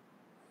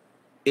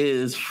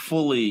is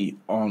fully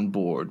on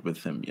board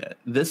with him yet.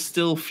 This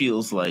still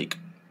feels like,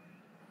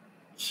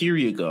 here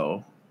you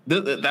go.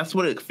 That's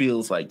what it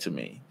feels like to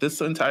me. This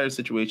entire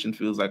situation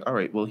feels like, all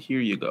right, well, here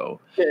you go.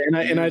 Yeah,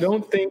 and I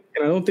don't think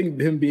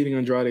him beating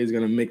Andrade is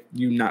going to make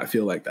you not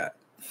feel like that.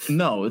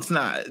 No, it's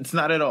not. It's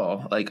not at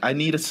all. Like, I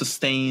need a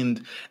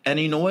sustained, and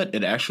you know what?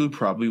 It actually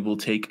probably will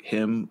take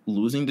him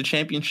losing the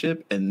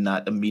championship and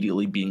not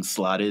immediately being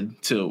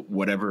slotted to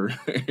whatever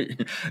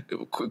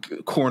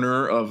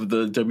corner of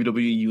the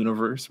WWE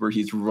universe where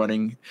he's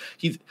running.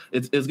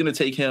 It's going to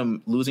take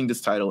him losing this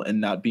title and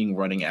not being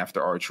running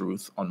after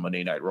R-Truth on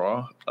Monday Night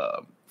Raw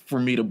for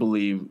me to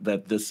believe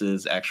that this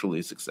is actually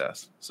a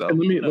success. So let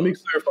me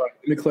clarify.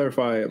 Let me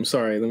clarify. I'm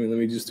sorry. Let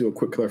me just do a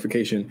quick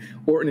clarification.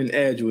 Orton and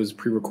Edge was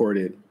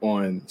pre-recorded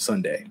on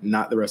Sunday,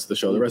 not the rest of the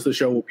show. The rest of the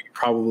show will be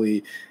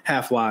probably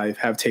half live,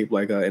 half taped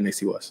like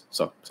NXT was.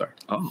 So sorry.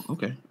 Oh,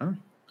 okay. All right.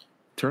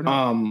 Turn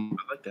on.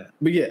 I like that.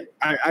 But yeah,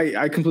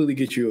 I completely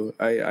get you.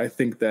 I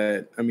think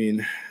that, I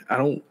mean, I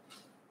don't.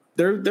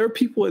 There are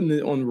people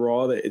on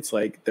Raw that it's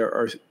like there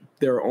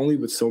are only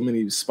with so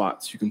many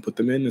spots you can put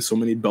them in and so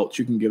many belts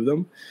you can give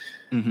them.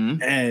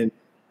 Mm-hmm. And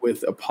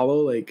with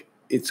Apollo, like,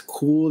 it's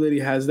cool that he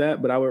has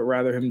that, but I would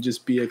rather him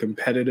just be a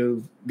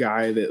competitive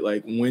guy that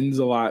like wins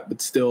a lot,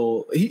 but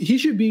still he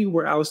should be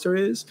where Alistair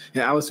is,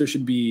 and Alistair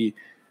should be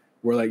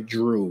where like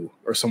Drew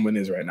or someone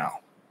is right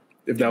now.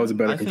 If that was a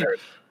better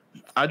comparison.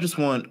 I just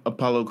want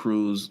Apollo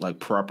Crews like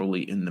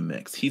properly in the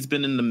mix. He's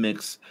been in the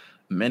mix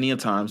many a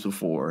times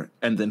before,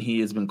 and then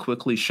he has been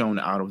quickly shown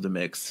out of the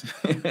mix,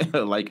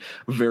 like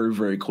very,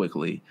 very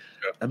quickly.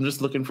 Yeah. I'm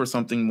just looking for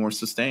something more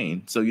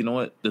sustained. So you know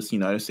what? This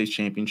United States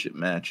Championship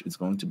match is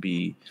going to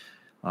be,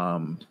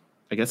 I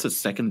guess, a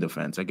second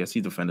defense. I guess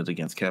he defended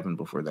against Kevin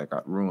before that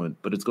got ruined,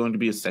 but it's going to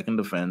be a second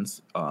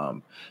defense.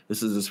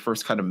 This is his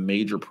first kind of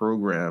major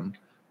program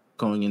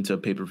going into a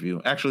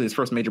pay-per-view. Actually, his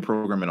first major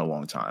program in a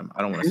long time.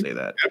 I don't want to say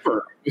that.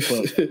 Ever.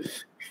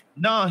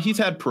 No, he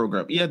had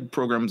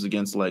programs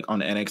against like on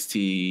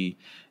NXT,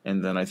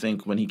 and then I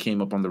think when he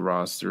came up on the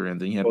roster, and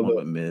then he had one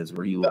with Miz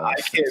where he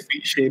lost. I can't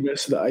beat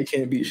Sheamus. The I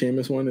can't beat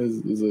Sheamus one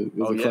is a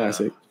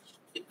classic.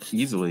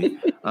 Easily.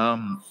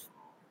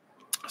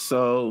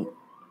 So,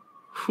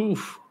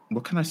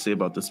 what can I say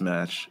about this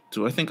match?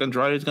 Do I think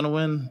Andrade is gonna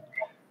win?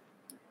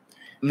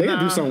 They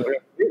gotta do something with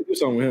him. They gotta do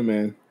something with him,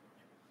 man.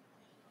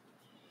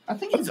 I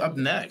think he's up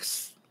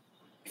next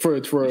for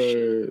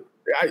Drew.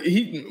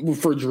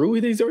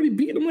 He's already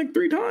beaten him like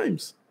 3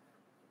 times.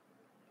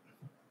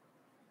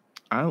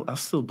 I'll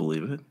still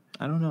believe it.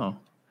 I don't know.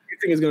 You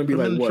think it's gonna be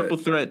like what? Triple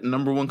threat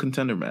 #1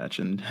 contender match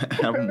and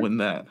have him win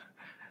that?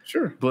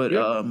 Sure. But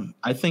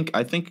I think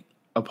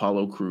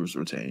Apollo Crews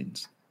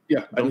retains.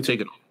 Yeah. Don't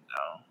take it off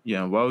now.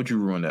 Yeah, why would you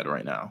ruin that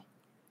right now?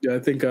 Yeah, I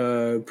think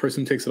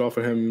person takes it off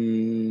of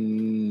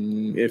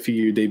him if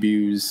he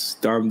debuts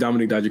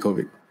Dominic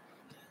Dijakovic.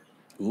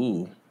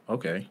 Ooh,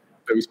 okay.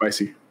 Maybe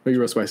spicy. Maybe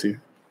real spicy.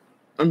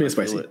 I'm being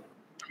spicy.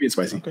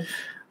 Okay.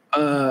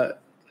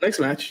 Next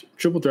match,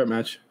 triple threat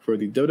match for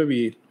the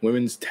WWE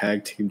Women's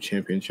Tag Team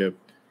Championship.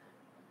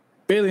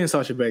 Bayley and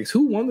Sasha Banks,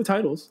 who won the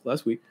titles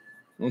last week.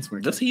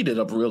 This heated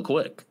up real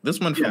quick. This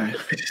went from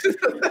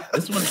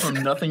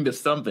nothing to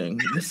something.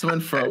 This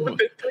went from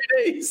within 3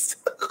 days.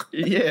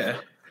 Yeah.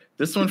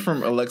 This one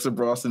from Alexa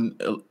Bliss and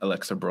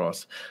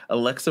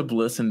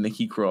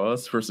Nikki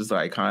Cross versus the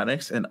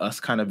Iconics, and us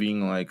kind of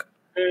being like,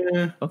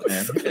 okay.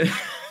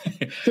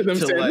 To them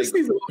saying, this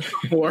needs a little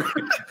more.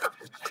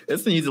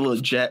 This needs a little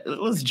jazz.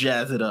 Let's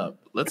jazz it up.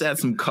 Let's add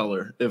some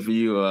color. If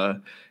you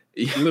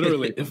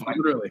literally.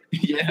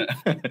 Yeah.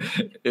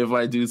 If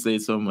I do say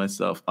so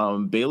myself.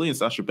 Bayley and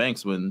Sasha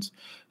Banks wins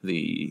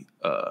the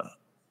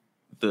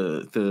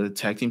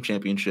tag team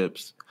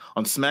championships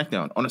on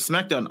SmackDown. On a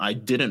SmackDown I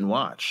didn't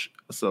watch.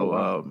 So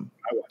I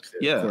watched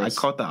it. Yeah, I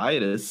caught the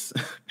hiatus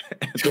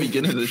at the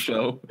beginning of the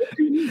show,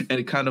 and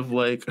it kind of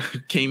like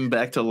came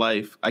back to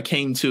life. I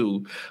came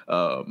to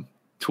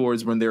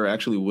towards when they were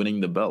actually winning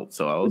the belt.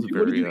 So I was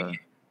very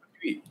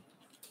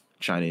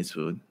Chinese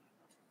food.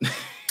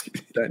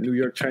 That New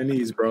York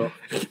Chinese, bro.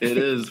 It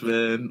is,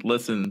 man.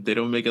 Listen, they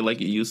don't make it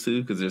like it used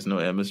to because there's no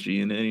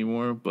MSG in it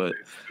anymore. But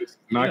it's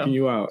knocking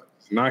you out.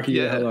 It's knocking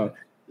you the hell out.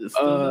 It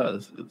still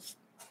does.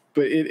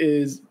 But it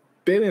is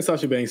Bayley and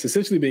Sasha Banks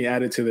essentially being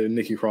added to the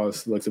Nikki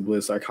Cross Alexa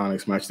Bliss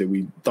Iconics match that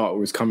we thought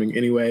was coming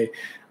anyway.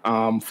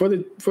 For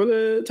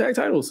the tag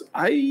titles,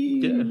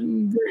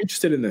 I'm very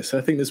interested in this.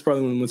 I think this is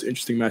probably one of the most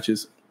interesting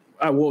matches.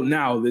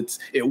 Now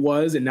it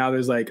was, and now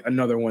there's like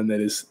another one that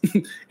is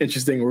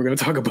interesting. We're going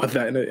to talk about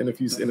that in a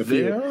few.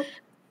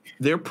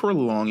 They're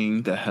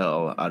prolonging the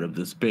hell out of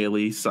this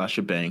Bayley,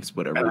 Sasha Banks,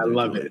 whatever. And I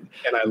love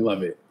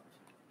it.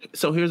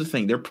 So here's the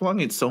thing: they're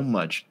prolonging it so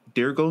much,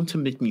 they're going to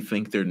make me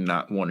think they're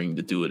not wanting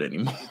to do it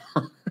anymore.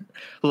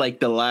 Like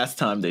the last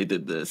time they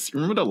did this.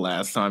 Remember the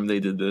last time they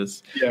did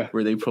this? Yeah.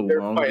 Where they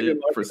prolonged it.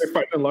 They're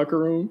fighting in the locker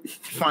room.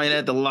 Fighting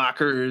at the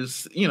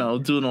lockers,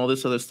 doing all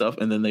this other stuff.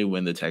 And then they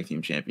win the tag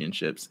team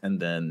championships. And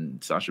then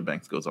Sasha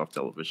Banks goes off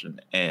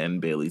television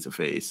and Bayley's a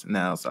face.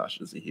 Now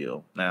Sasha's a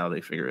heel. Now they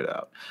figure it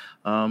out.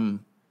 I'm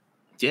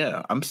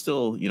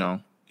still,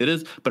 it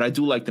is. But I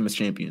do like them as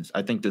champions.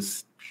 I think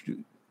this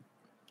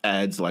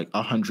adds like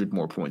 100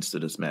 more points to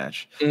this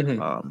match.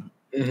 Mm-hmm.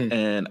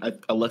 And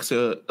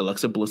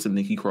Alexa Bliss and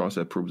Nikki Cross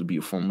have proved to be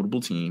a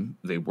formidable team.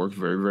 They work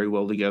very, very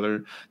well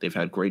together. They've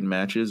had great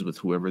matches with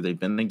whoever they've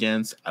been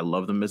against. I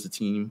love them as a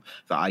team.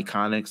 The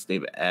Iconics,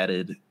 they've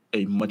added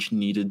a much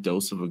needed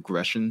dose of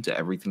aggression to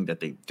everything that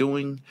they're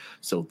doing.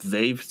 So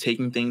they've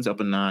taken things up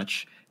a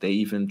notch. They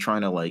even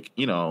trying to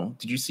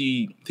did you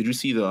see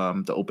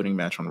the opening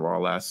match on Raw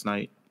last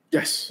night?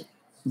 Yes.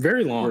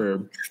 Very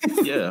long.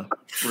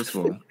 First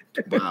of all,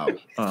 wow.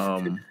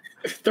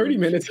 30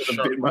 minutes is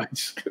a bit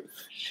much.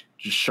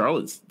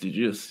 Charlotte,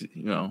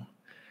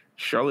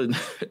 Charlotte,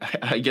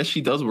 I guess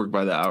she does work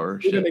by the hour.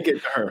 We're gonna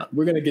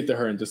get to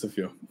her in just a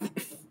few.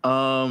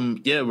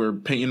 Where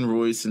Peyton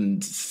Royce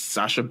and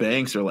Sasha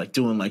Banks are like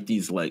doing like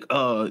these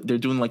they're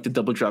doing like the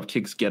double drop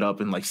kicks, get up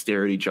and like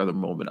stare at each other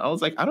moment. I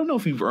was like, I don't know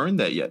if you've earned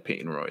that yet,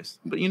 Peyton Royce.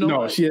 But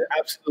no, she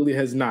absolutely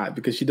has not,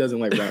 because she doesn't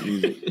like rap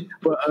music.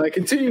 But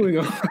continuing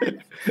on.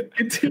 What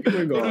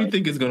do you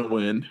think is gonna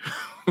win?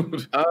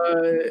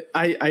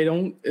 I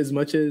don't, as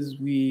much as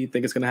we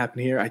think it's gonna happen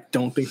here, I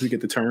don't think we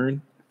get the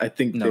turn. I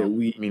think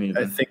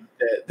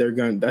they're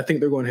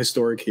going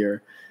historic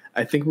here.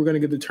 I think we're going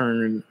to get the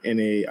turn in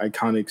a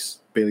Iconics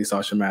Bayley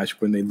Sasha match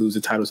when they lose the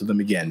titles to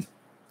them again.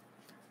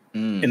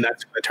 And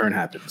that's when the turn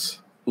happens.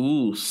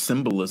 Ooh,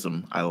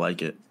 symbolism. I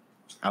like it.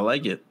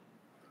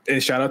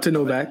 And shout out to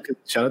Novak.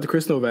 Shout out to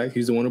Chris Novak.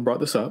 He's the one who brought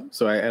this up.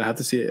 So I have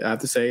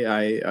to say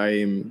I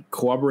am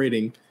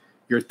corroborating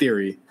your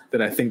theory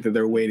that I think that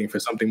they're waiting for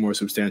something more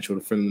substantial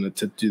for them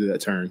to do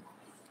that turn.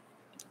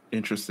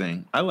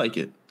 Interesting. I like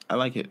it.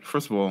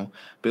 First of all,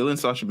 Bayley and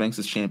Sasha Banks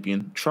as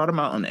champion. Trot them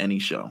out on any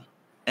show.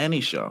 And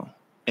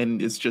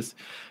it's just,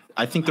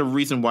 I think the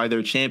reason why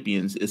they're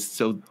champions is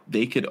so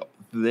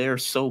they're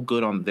so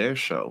good on their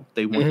show.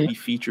 They want to be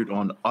featured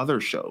on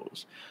other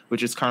shows,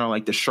 which is kind of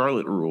like the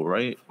Charlotte rule,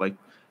 right? Like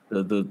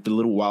the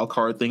little wild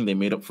card thing they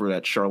made up for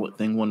that Charlotte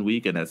thing one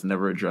week and that's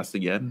never addressed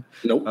again.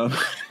 Nope.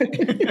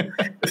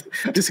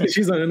 Just because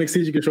she's on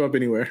NXT, she can show up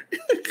anywhere.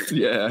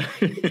 Yeah.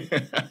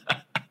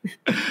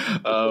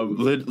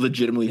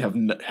 Legitimately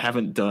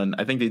haven't done.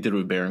 I think they did it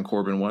with Baron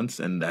Corbin once,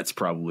 and that's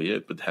probably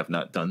it. But have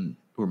not done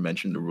or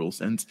mentioned the rule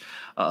since.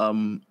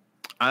 I'm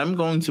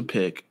going to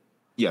pick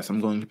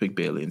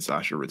Bayley and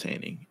Sasha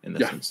retaining in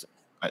this instance.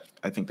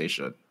 I think they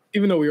should,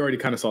 even though we already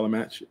kind of saw the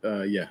match.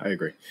 I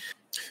agree.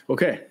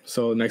 Okay,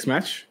 so next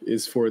match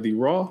is for the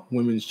Raw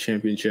Women's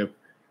Championship.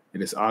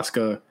 It is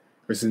Asuka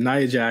versus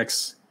Nia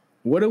Jax.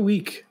 What a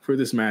week for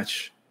this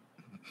match.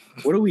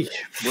 What a week!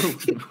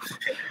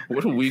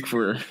 What a week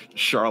for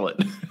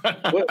Charlotte.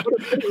 what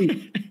a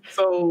week!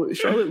 So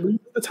Charlotte loses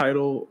the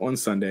title on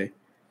Sunday,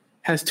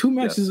 has 2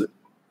 matches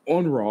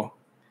on Raw,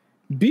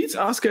 beats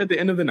Asuka at the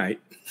end of the night.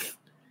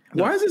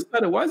 Why is this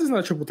not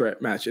a triple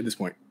threat match at this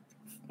point?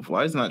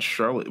 Why is not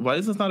Charlotte? Why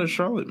is this not a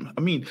Charlotte?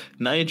 I mean,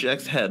 Nia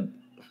Jax had,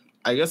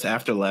 I guess,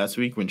 after last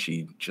week when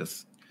she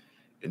just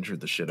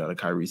injured the shit out of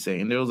Kairi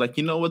Sane, they was like,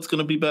 you know what's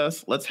gonna be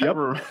best? Let's have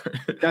her.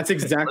 That's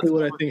exactly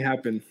what I think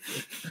happened.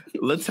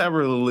 Let's have her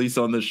release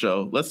on the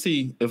show. Let's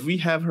see if we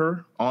have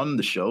her on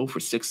the show for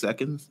 6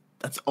 seconds.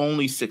 That's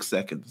only 6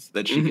 seconds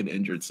that she can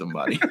injure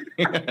somebody.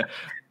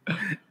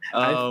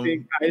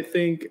 I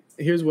think.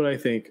 Here's what I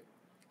think.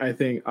 I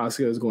think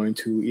Asuka is going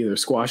to either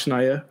squash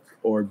Nia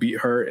or beat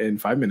her in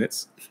 5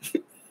 minutes,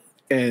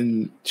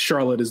 and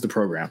Charlotte is the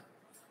program.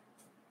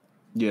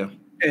 Yeah.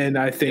 And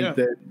I think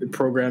that the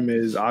program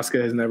is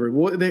Asuka has never.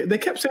 Well, they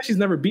kept saying she's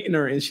never beaten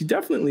her, and she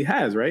definitely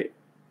has, right?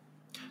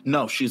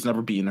 No, she's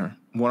never beaten her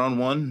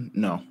 1-on-1.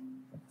 No,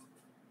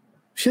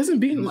 she hasn't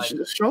beaten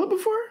Charlotte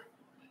before.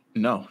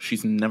 No,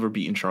 she's never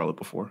beaten Charlotte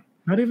before.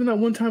 Not even that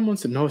one time.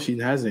 No, she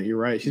hasn't. You're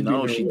right. She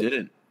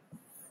didn't.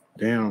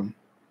 Damn,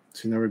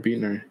 she's never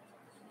beaten her.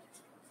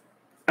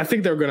 I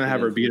think they're gonna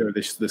have her beat her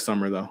this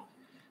summer, though.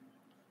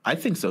 I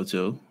think so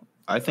too.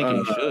 I think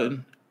he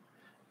should.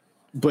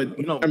 But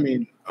I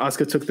mean,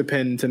 Asuka took the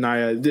pin to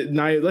Nia.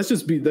 Nia, let's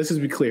just be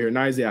clear here.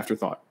 Nia's the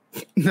afterthought.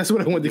 That's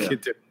what I wanted to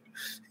get to.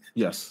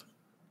 Yes,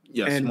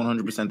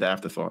 100% the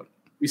afterthought.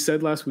 We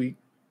said last week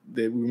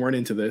that we weren't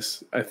into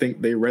this. I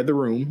think they read the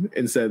room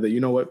and said that,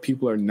 you know what,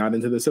 people are not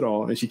into this at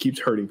all, and she keeps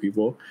hurting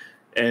people,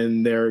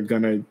 and they're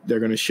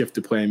gonna shift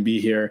to Plan B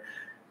here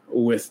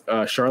with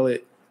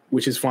Charlotte,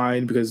 which is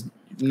fine because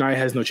Nia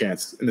has no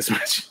chance in this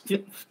match.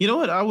 You know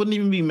what? I wouldn't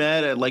even be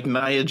mad at like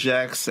Nia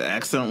Jax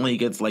accidentally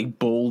gets like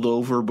bowled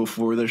over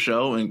before the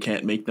show and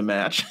can't make the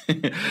match.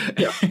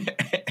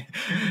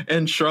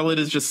 And Charlotte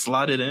is just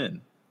slotted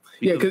in.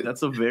 Because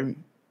that's a very.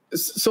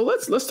 So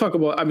let's talk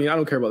about. I mean, I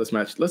don't care about this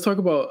match. Let's talk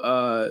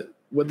about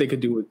what they could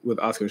do with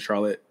Asuka and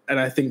Charlotte. And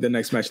I think the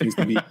next match needs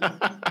to be.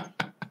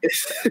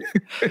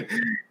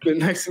 The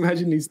next match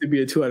needs to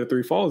be a 2 out of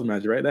 3 falls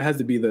match, right? That has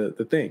to be the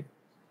thing.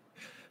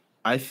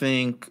 I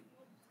think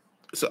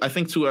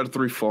 2 out of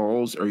 3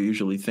 falls are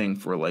usually thing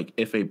for like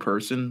if a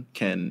person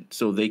can,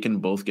 so they can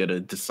both get a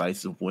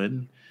decisive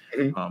win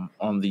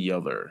on the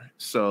other.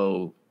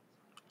 So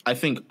I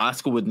think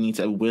Asuka would need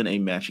to win a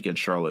match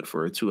against Charlotte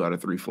for a 2 out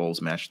of 3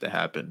 falls match to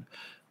happen.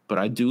 But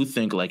I do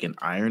think like an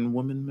Iron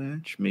Woman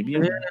match, maybe.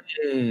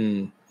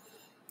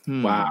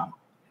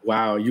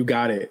 Wow, you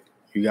got it.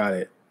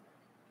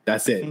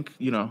 That's it. I think,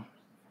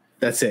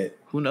 that's it.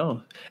 Who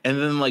knows? And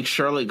then like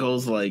Charlotte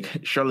goes like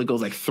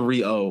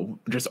 3-0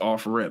 just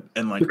off rip,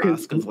 and like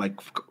Asuka's like,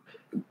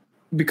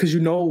 because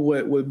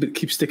what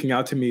keeps sticking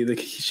out to me, like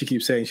she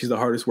keeps saying she's the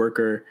hardest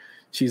worker.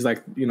 She's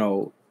like,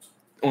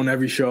 on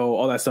every show,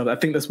 all that stuff. I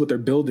think that's what they're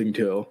building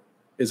to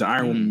is an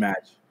Iron Woman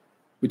match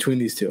between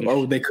these two.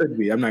 Oh, they could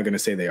be. I'm not going to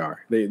say they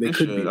are. They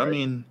could be. Right? I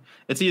mean,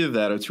 it's either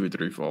that or 2 or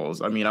 3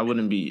 falls. I mean, I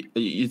wouldn't be.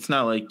 It's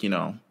not like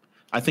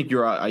I think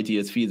your idea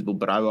is feasible,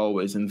 but I've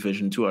always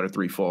envisioned 2 out of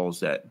 3 falls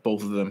that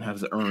both of them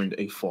have earned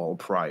a fall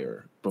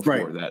prior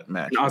before that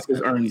match. And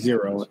Asuka's earned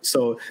 0.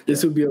 So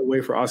this would be a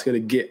way for Asuka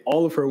to get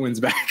all of her wins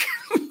back.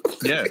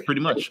 Yeah,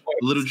 pretty much.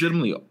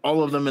 Legitimately,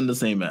 all of them in the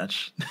same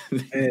match.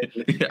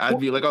 I'd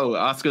be like, oh,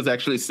 Asuka's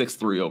actually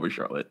 6-3 over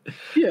Charlotte.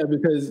 Yeah,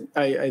 because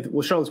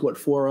Charlotte's what,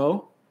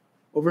 4-0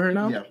 over her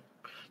now? Yeah.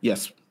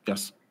 Yes.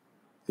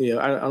 Yeah,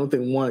 I don't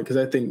think one, because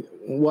I think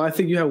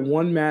you have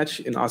one match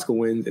and Asuka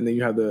wins, and then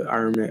you have the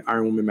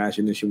Iron Woman match,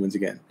 and then she wins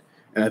again.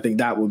 And I think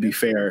that would be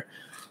fair.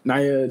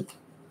 Nia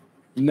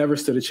never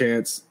stood a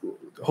chance.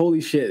 Holy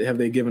shit, have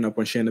they given up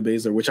on Shayna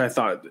Baszler, which I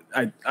thought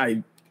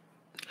I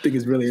think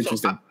is really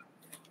interesting.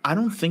 I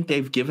don't think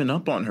they've given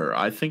up on her.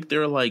 I think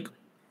they're like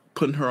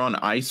putting her on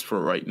ice for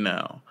right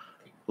now.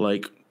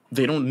 Like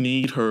they don't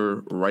need her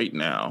right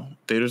now.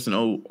 There's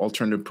no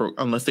alternative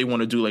unless they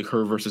want to do like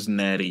her versus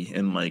Natty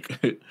and like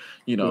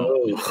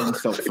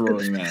insult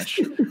throwing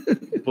match.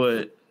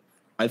 But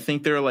I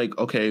think they're like,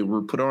 okay, we're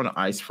put her on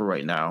ice for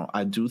right now.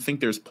 I do think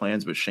there's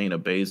plans with Shayna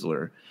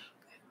Baszler.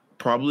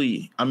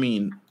 Probably, I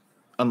mean,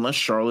 unless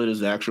Charlotte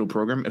is the actual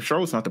program. If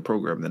Charlotte's not the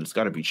program, then it's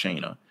got to be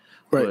Shayna.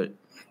 Right. But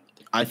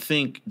I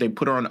think they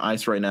put her on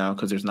ice right now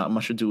because there's not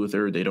much to do with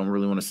her. They don't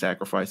really want to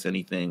sacrifice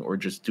anything or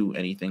just do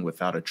anything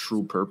without a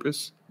true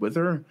purpose with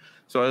her.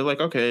 So I like,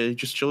 okay,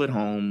 just chill at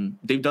home.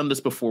 They've done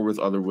this before with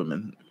other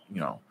women,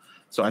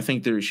 So I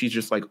think she's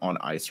just like on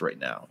ice right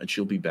now, and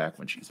she'll be back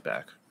when she's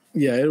back.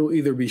 Yeah, it'll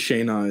either be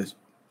Shayna,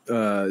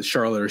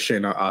 Charlotte, or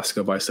Shayna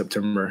Asuka by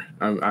September.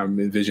 I'm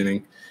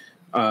envisioning.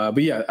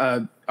 But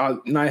yeah,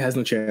 Nia has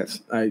no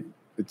chance.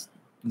 It's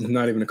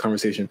not even a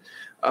conversation.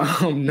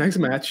 Next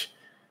match.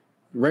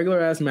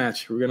 Regular ass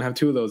match. We're gonna have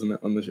 2 of those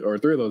on the or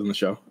 3 of those in the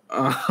show.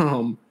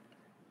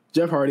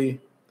 Jeff Hardy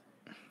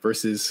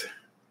versus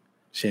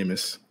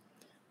Sheamus.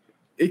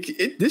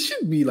 This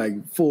should be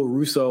like full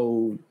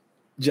Russo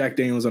Jack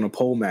Daniels on a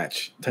pole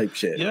match type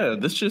shit. Yeah,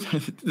 this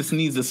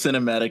needs a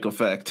cinematic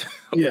effect.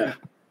 Yeah.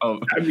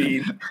 I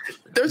mean,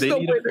 there's no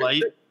way.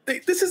 Fight.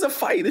 This is a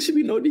fight. This should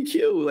be no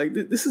DQ. Like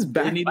this is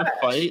Backlash. They need a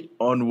fight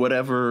on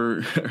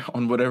whatever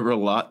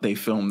lot they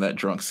filmed that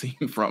drunk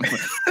scene from.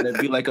 It'd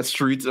be like a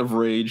Streets of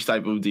Rage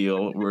type of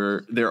deal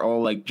where they're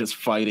all like just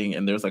fighting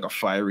and there's like a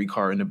fiery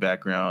car in the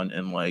background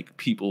and like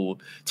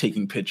people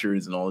taking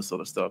pictures and all this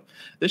other stuff.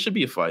 This should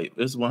be a fight.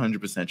 This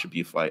 100% should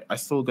be a fight. I'm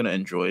still gonna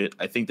enjoy it.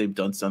 I think they've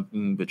done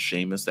something with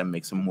Sheamus that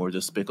makes him more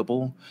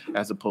despicable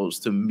as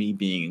opposed to me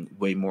being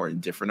way more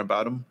indifferent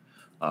about him.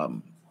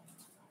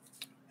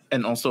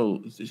 And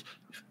also,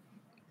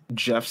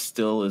 Jeff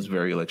still is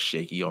very like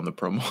shaky on the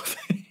promo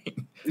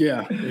thing.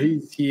 Yeah,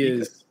 he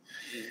is.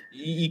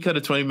 He cut a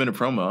 20-minute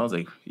promo. I was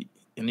like,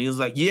 and he was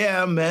like,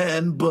 "Yeah,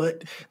 man,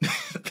 but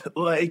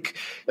like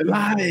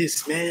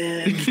lies,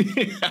 man."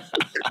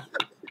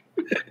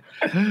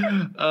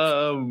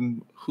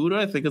 Who do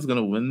I think is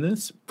gonna win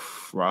this?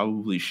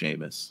 Probably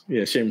Sheamus.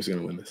 Yeah, Sheamus is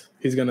gonna win this.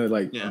 He's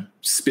gonna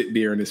spit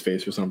beer in his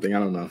face or something. I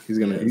don't know. He's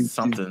gonna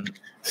something.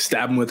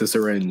 Stab him with a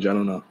syringe. I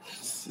don't know.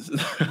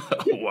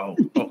 Wow.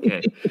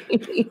 Okay.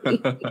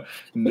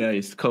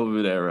 Nice.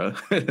 COVID era.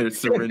 There's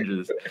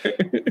syringes.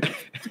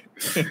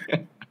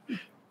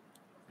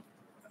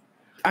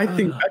 I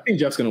think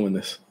Jeff's gonna win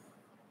this.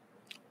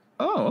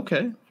 Oh,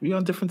 okay. We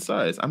on different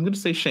sides. I'm gonna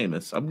say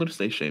Sheamus. On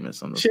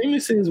this.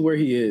 Sheamus is where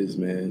he is,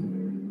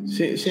 man.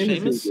 Sheamus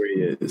is where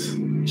he is.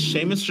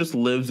 Sheamus just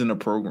lives in a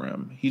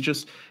program. He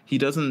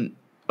doesn't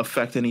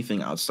affect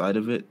anything outside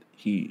of it.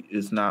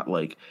 It's not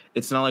like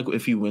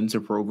if he wins a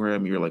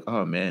program, you're like,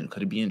 oh man,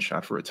 could he be in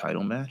shot for a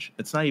title match?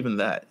 It's not even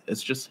that.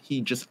 It's just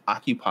he just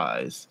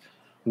occupies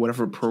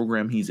whatever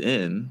program he's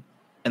in,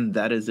 and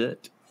that is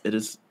it. It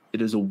is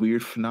a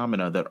weird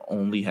phenomena that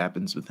only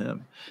happens with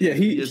him. Yeah,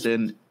 he is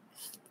in.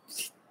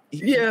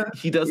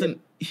 He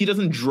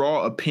doesn't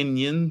draw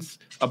opinions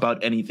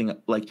about anything.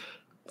 Like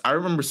I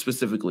remember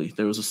specifically,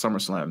 there was a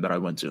SummerSlam that I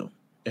went to.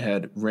 It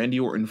had Randy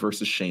Orton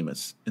versus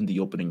Sheamus in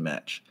the opening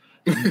match.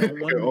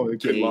 No one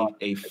gave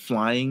a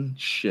flying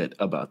shit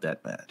about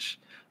that match.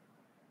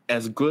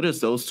 As good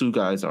as those two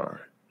guys are,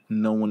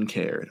 no one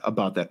cared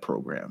about that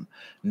program.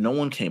 No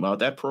one came out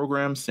that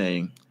program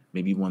saying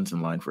maybe one's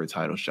in line for a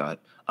title shot.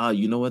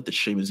 You know what? The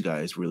Sheamus guy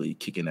is really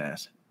kicking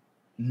ass.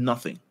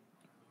 Nothing.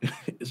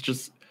 It's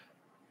just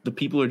the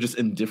people are just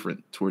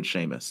indifferent towards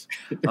Sheamus.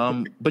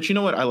 But you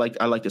know what? I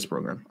like this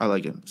program. I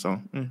like it.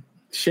 So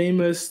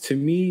Sheamus to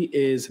me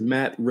is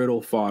Matt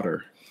Riddle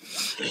fodder.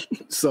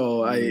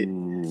 So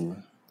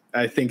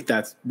I think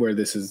that's where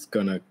this is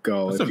gonna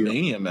go. That's a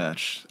Mania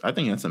match. I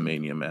think that's a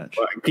Mania match.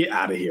 Get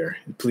out of here,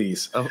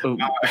 please.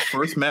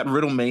 First Matt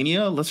Riddle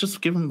Mania. Let's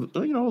just give him.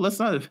 Let's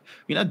not.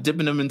 You're not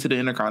dipping him into the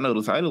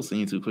Intercontinental title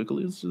scene too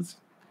quickly. Let's just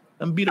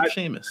beat up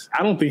Sheamus.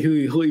 I don't think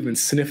he'll even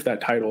sniff that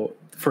title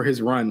for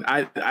his run.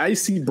 I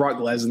see Brock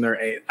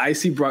Lesnar. I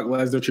see Brock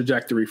Lesnar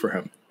trajectory for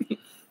him.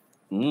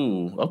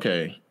 Ooh,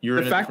 okay.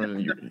 The fact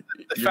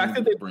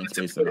that they bring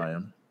space than I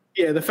am.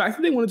 Yeah, the fact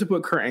that they wanted to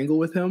put Kurt Angle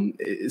with him,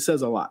 it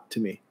says a lot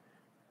to me.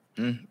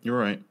 You're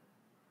right.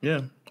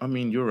 Yeah, I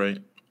mean, you're right.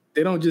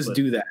 They don't just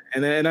do that.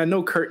 And I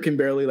know Kurt can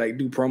barely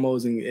do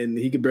promos and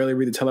he could barely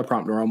read the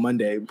teleprompter on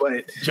Monday,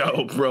 but...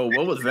 Yo, bro,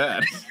 what was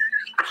that?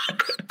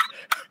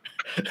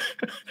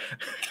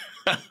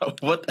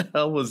 What the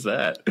hell was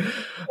that?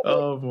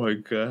 Oh, my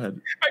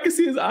God. I could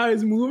see his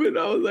eyes moving.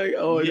 I was like,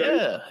 oh,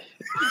 yeah.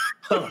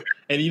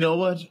 And you know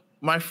what?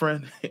 My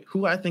friend,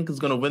 who I think is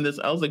going to win this,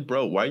 I was like,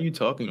 bro, why are you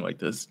talking like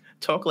this?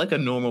 Talk like a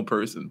normal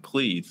person,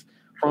 please.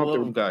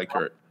 Prompter guy,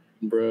 Kurt.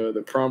 Bro,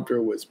 the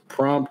prompter was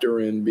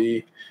promptering,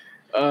 B.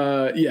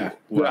 Yeah.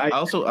 Well, I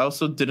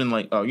also didn't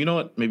like. Oh, you know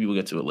what? Maybe we'll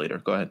get to it later.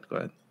 Go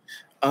ahead.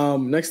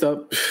 Next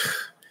up,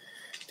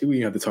 do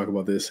we have to talk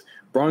about this?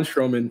 Braun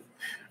Strowman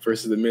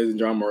versus The Miz and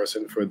John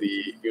Morrison for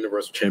the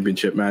Universal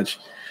Championship match.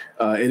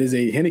 It is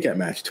a handicap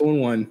match,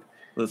 2-on-1.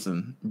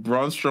 Listen,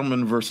 Braun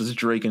Strowman versus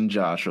Drake and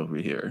Josh over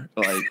here.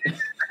 Like,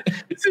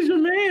 this is your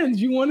man.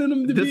 You wanted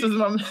him to This is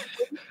my.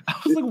 I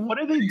was like, what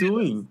are they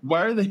doing?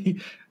 Why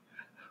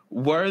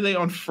are they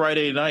on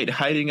Friday night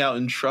hiding out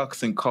in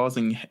trucks and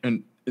causing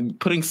and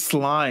putting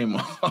slime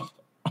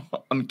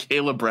on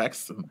Kayla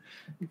Braxton?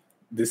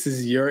 This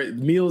is your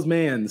Meelz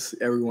Mans,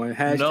 everyone.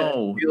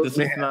 No, Meelz this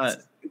is not.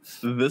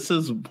 This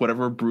is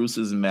whatever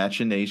Bruce's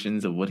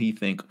machinations of what he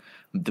think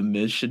The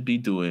Miz should be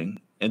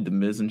doing. And The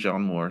Miz and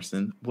John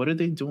Morrison, what are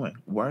they doing?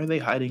 Why are they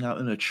hiding out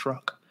in a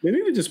truck? They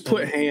need to just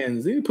put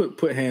hands. They need to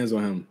put hands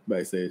on him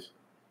backstage.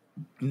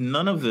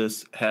 None of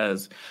this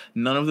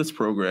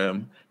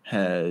program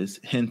has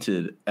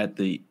hinted at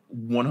the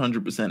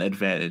 100%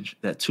 advantage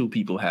that two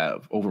people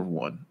have over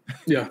one.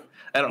 Yeah.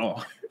 At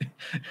all.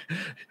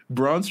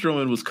 Braun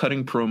Strowman was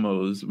cutting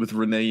promos with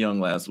Renee Young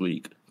last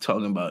week,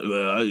 talking about,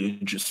 I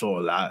just saw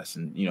lies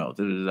and,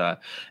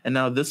 And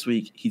now this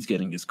week, he's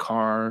getting his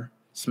car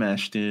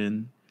smashed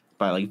in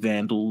by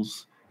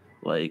vandals.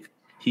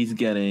 He's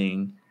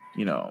getting,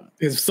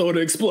 his soda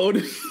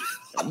exploded.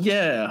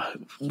 Yeah.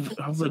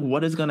 I was like,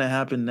 what is going to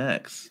happen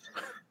next?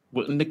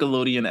 What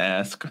Nickelodeon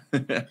ask?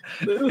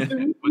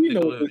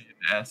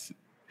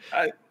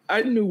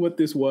 I knew what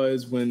this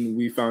was when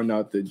we found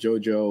out that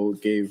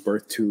JoJo gave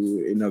birth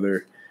to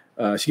another.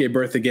 She gave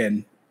birth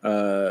again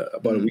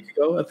about a week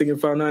ago. I think I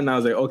found out, and I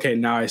was like, okay,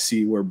 now I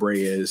see where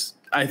Bray is.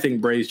 I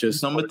think Bray's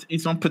just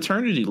he's on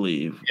paternity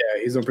leave.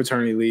 Yeah, he's on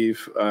paternity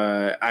leave.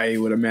 I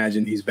would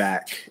imagine he's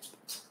back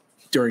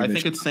during. I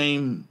think it's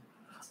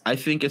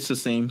the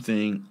same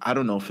thing. I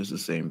don't know if it's the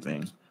same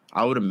thing.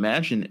 I would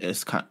imagine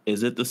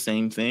is it the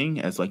same thing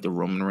as like the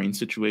Roman Reigns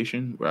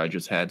situation where I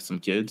just had some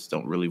kids,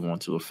 don't really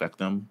want to affect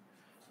them?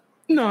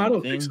 No, I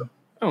don't think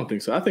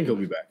so. I think he'll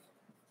be back.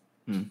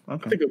 Okay. I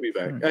think he'll be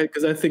back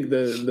because I think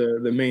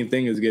the main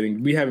thing is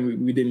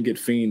we didn't get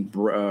Fiend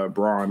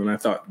Braun, and I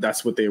thought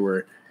that's what they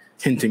were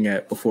hinting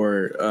at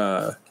before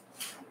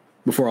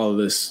all of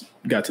this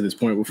got to this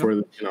point.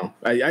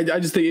 I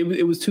just think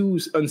it was too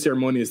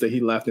unceremonious that he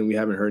left and we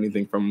haven't heard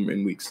anything from him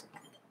in weeks.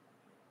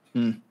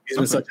 He's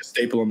been such a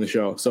staple on the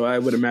show, so I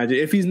would imagine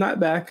if he's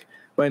not back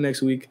by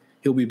next week,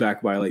 he'll be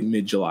back by like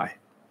mid-July.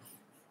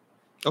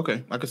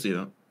 Okay, I can see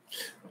that.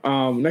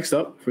 Next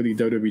up for the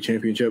WWE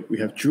Championship, we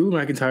have Drew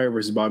McIntyre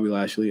versus Bobby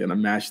Lashley in a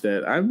match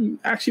that I'm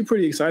actually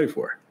pretty excited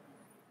for.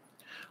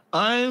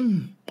 I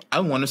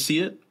want to see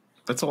it.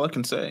 That's all I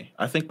can say.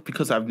 I think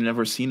because I've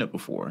never seen it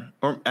before.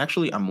 Or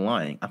actually, I'm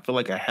lying. I feel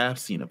like I have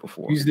seen it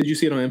before. Did you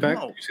see it on Impact?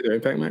 No. Did you see their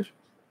Impact match?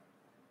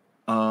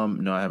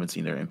 No, I haven't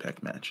seen their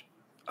Impact match.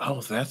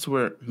 Oh, that's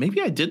where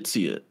maybe I did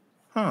see it.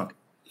 Huh.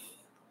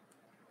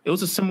 It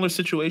was a similar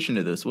situation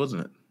to this,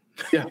 wasn't it?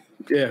 Yeah.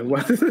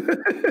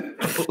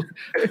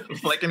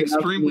 Like an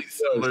extremely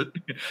similar.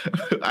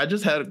 I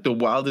just had the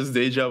wildest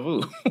deja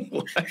vu.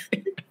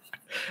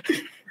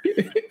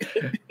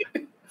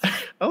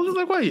 I was just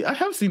like, wait, I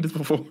have seen this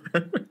before.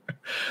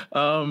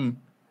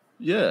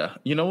 Yeah,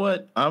 you know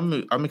what?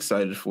 I'm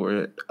excited for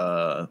it.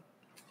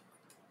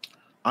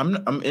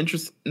 I'm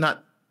interested.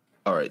 Not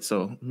all right.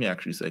 So let me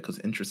actually say, because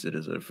interested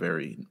is a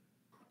very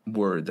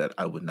word that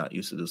I would not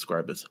use to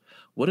describe this.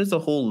 What is the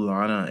whole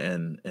Lana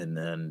and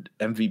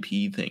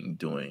MVP thing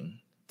doing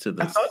to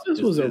this?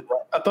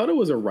 I thought it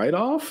was a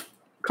write-off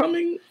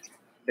coming,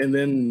 and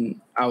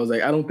then I was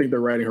like, I don't think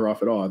they're writing her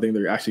off at all. I think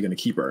they're actually going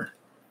to keep her.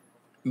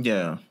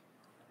 Yeah.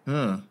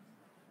 I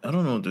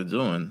don't know what they're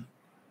doing.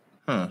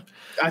 I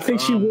think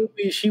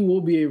she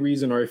will be a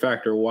reason or a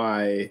factor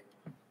why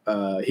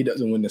he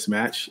doesn't win this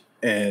match,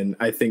 and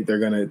I think they're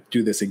going to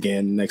do this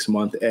again next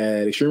month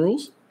at Extreme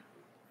Rules.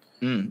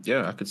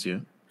 Yeah, I could see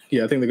it.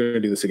 Yeah, I think they're going to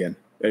do this again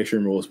at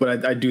Extreme Rules.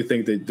 But I do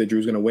think that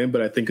Drew's going to win,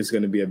 but I think it's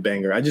going to be a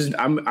banger.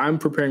 I'm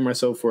preparing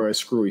myself for a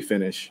screwy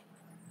finish.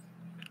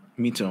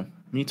 Me too.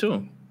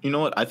 You know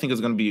what? I think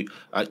it's going to be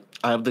 – I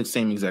have the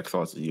same exact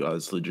thoughts as you. I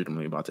was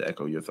legitimately about to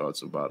echo your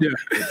thoughts about it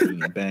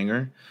being a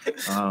banger.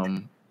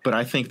 But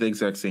I think the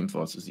exact same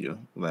thoughts as you.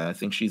 I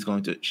think she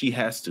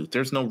has to.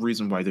 There's no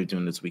reason why they're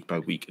doing this week by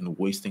week and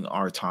wasting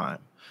our time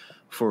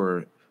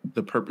for –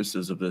 the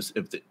purposes of this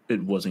if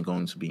it wasn't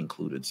going to be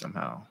included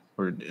somehow,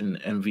 or in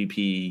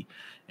MVP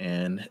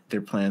and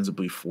their plans will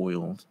be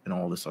foiled and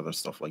all this other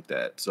stuff like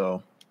that.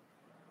 So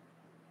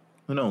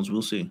who knows?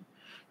 We'll see.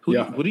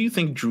 What do you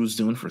think Drew's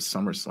doing for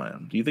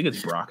SummerSlam? Do you think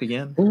it's Brock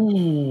again?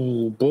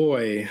 Oh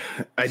boy,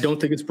 I don't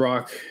think it's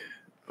Brock.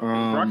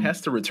 Brock has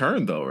to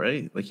return though,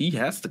 right? Like he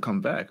has to come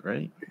back,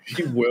 right?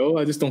 He will.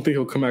 I just don't think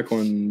he'll come back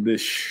on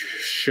this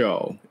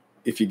show.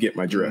 If you get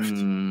my drift.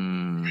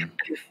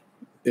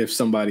 If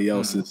somebody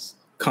else is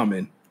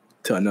coming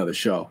to another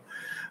show.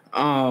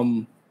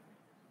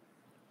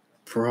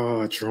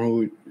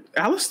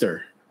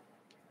 Alistair.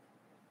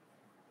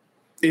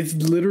 It's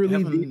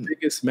literally the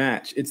biggest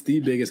match. It's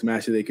the biggest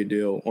match that they could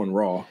do on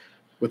Raw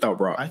without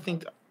Brock. I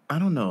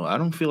don't know. I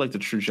don't feel like the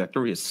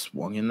trajectory is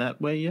swung in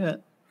that way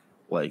yet.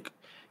 Like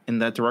in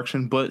that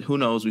direction. But who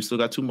knows? We still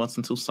got 2 months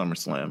until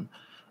SummerSlam.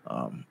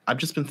 I've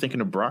just been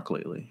thinking of Brock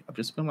lately. I've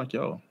just been like,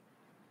 yo.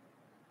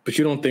 But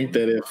you don't think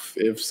that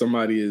if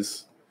somebody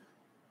is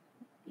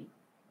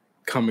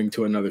coming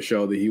to another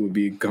show that he would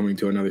be coming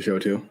to another show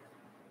too?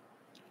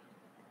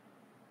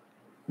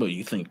 But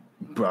you think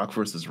Brock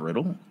versus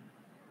Riddle?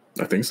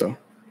 I think so.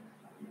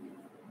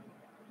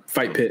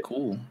 Fight pit.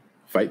 Cool.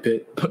 Fight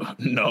pit.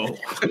 No.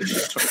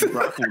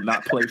 Brock will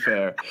not play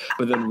fair.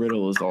 But then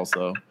Riddle is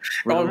also.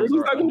 Riddle's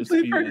not going to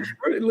play fair.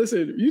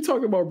 Listen, you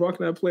talk about Brock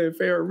not playing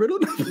fair. Riddle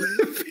not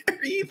playing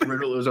fair either.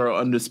 Riddle is our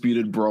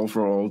undisputed Brawl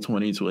for All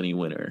 2020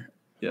 winner.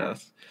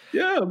 Yes.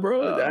 Yeah,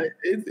 bro.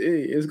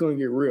 It's going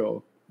to get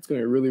real. It's going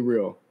to get really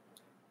real.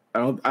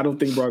 I don't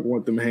think Brock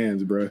want them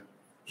hands, bro.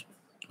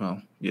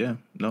 Well, yeah.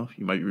 No,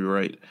 you might be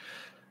right.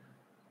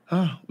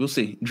 We'll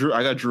see.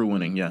 I got Drew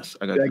winning. Yes,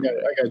 I got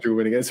Drew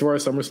winning. As far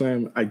as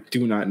SummerSlam, I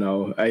do not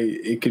know.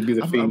 It could be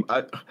the Fiend.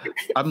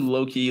 I'm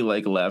low key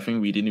like laughing.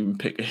 We didn't even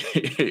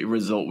pick a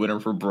result winner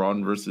for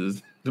Braun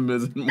versus The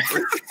Miz and Mark.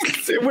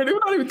 We're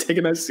not even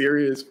taking that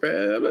serious,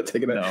 man. I'm not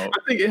taking that. No. I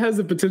think it has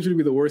the potential to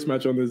be the worst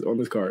match on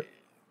this card.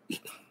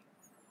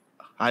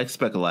 I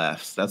expect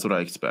laughs. That's what I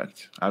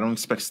expect. I don't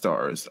expect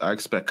stars. I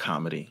expect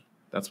comedy.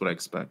 That's what I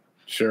expect.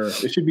 Sure.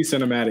 It should be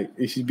cinematic.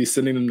 It should be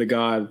sending them to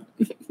God.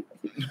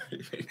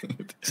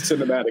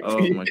 Cinematic.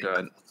 Oh my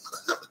god.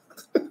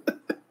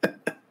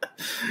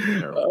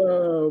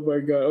 Oh my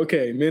god.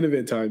 Okay, main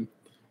event time.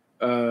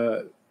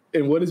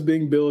 And what is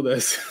being billed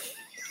as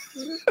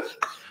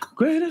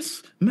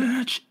greatest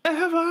match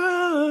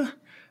ever?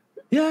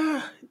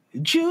 Yeah,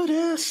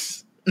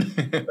 Judas.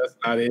 That's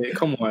not it.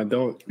 Come on,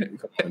 don't.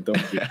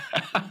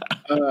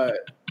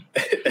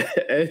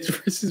 Edge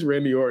versus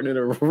Randy Orton in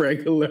a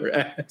regular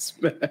ass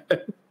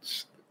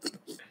match.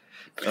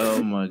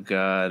 Oh my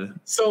god.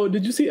 So,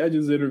 did you see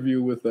Edge's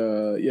interview with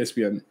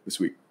ESPN this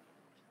week?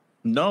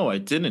 No, I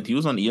didn't. He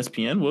was on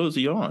ESPN. What was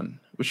he on?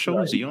 What show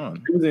was he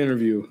on? It was an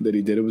interview that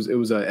he did. It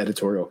was an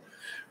editorial.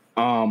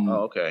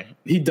 Okay.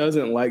 He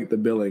doesn't like the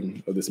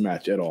billing of this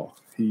match at all.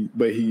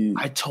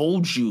 I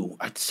told you.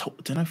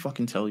 Didn't I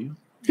fucking tell you?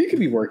 He could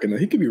be working.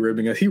 He could be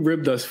ribbing us. He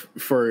ribbed us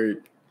for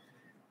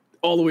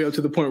all the way up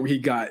to the point where he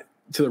got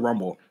to the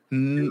Rumble.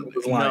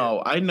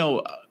 No, I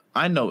know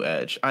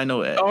Edge.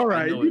 All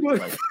right,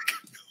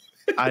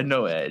 I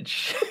know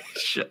Edge.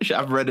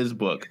 I've read his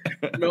book.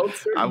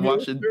 I've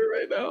watched it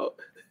right now.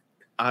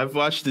 I've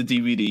watched the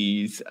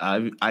DVDs.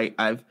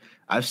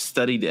 I've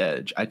studied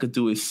Edge. I could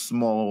do a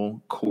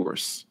small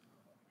course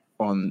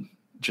on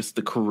just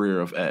the career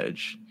of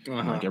Edge,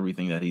 like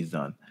everything that he's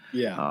done.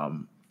 Yeah.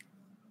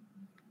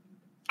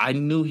 I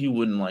knew he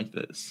wouldn't like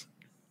this.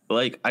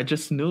 Like, I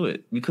just knew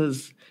it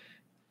because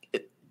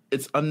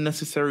it's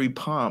unnecessary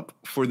pomp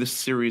for the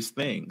serious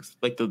things.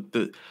 Like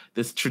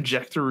this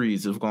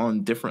trajectories have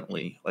gone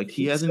differently. Like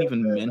he hasn't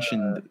even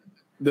mentioned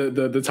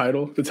the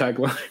title, the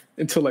tagline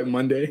until like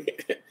Monday.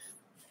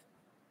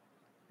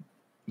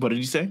 What did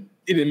you say?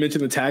 He didn't mention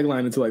the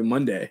tagline until like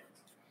Monday.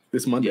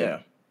 This Monday.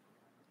 Yeah.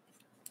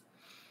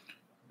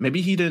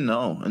 Maybe he didn't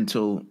know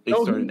until it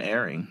started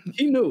airing.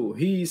 He knew.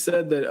 He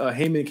said that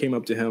Heyman came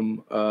up to him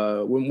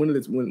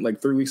when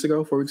like 4 weeks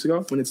ago, when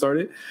it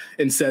started,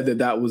 and said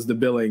that was the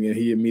billing, and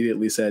he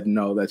immediately said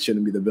no, that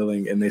shouldn't be the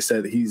billing. And he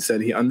said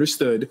he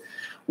understood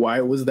why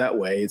it was that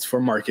way. It's for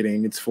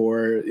marketing. It's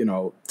for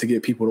to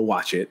get people to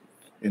watch it,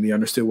 and he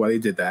understood why they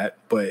did that.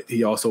 But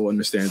he also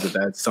understands that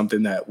that's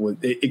something that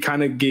it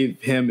kind of gave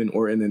him and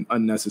Orton an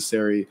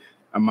unnecessary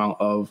amount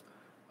of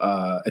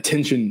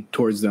attention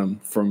towards them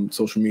from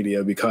social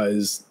media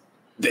because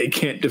they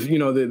can't,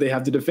 they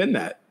have to defend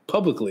that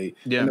publicly.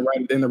 Yeah.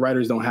 And the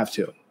writers don't have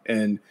to.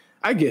 And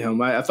I get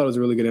him. I thought it was a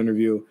really good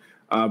interview.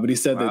 But he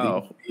said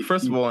that.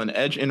 First of all, an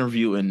Edge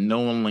interview, and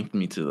no one linked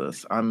me to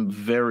this. I'm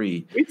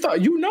very. We thought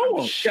him.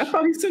 I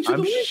thought he sent you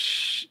the link.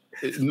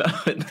 No,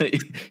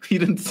 he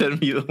didn't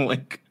send me the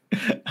link.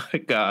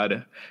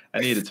 God, I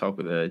need to talk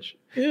with Edge.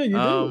 Yeah, you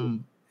do.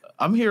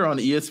 I'm here on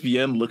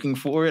ESPN looking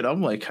for it.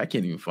 I'm like, I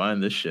can't even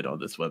find this shit on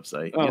this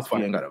website.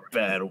 ESPN got a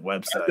bad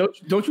website.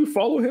 Don't you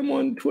follow him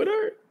on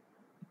Twitter?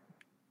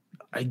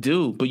 I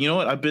do, but you know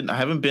what? I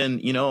haven't been.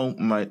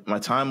 My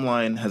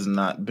timeline has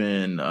not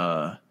been.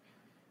 I'm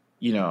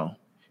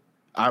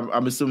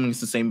assuming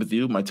it's the same with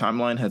you. My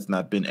timeline has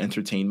not been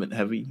entertainment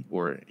heavy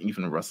or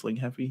even wrestling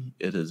heavy.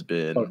 It has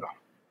been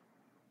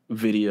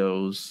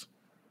videos,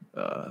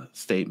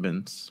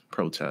 statements,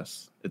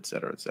 protests,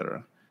 etc.,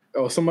 etc.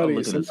 Oh, somebody!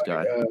 I texted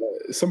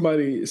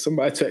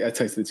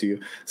it to you.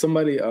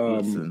 Somebody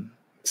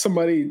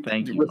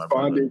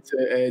responded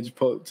to Edge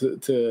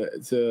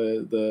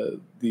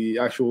to the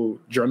actual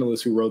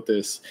journalist who wrote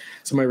this.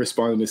 Somebody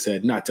responded and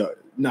said, not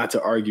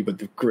to argue, but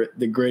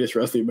the greatest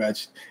wrestling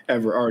match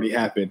ever already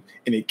happened,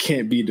 and it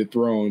can't be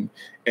dethroned.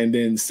 And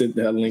then sent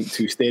that link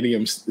to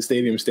Stadium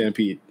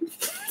Stampede.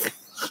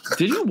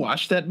 Did you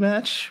watch that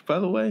match, by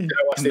the way?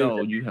 No,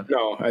 you have.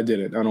 No, I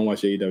didn't. I don't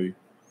watch AEW.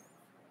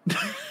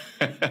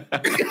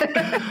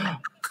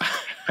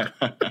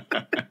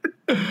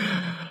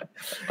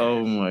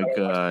 Oh my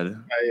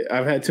god!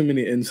 I've had too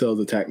many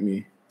incels attack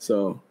me,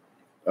 so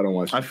I don't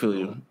watch. I feel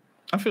you.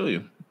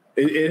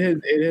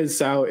 It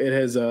has.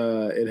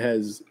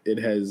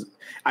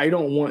 I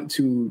don't want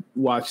to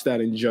watch that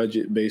and judge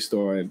it based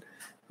on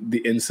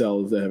the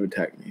incels that have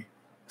attacked me.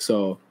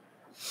 So,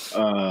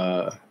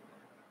 I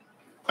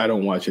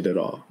don't watch it at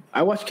all.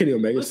 I watch Kenny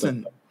Omega stuff.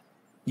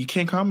 You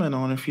can't comment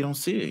on it if you don't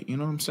see it. You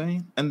know what I'm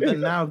saying? And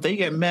then now if they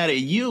get mad at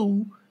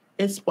you,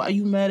 it's why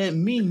you mad at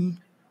me.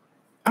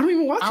 I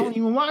don't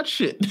even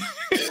watch it.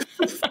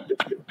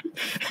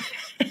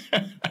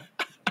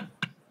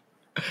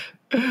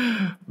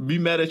 Be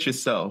mad at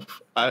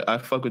yourself. I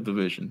fuck with the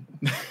vision.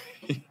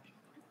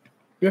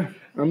 Yeah,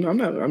 I'm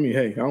not. I mean,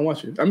 hey, I don't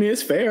watch it. I mean,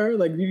 it's fair.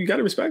 Like you got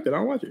to respect it. I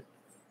don't watch it.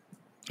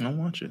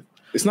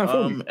 It's not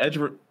for me.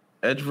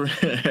 Edge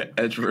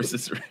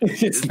versus.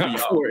 It's not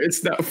for me.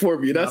 It's not for a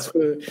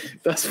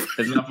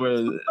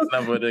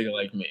nigga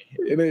like me.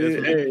 It's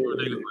for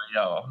niggas like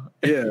y'all.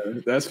 Yeah,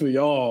 that's for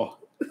y'all.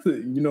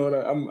 You know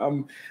what?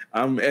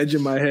 I'm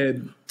edging my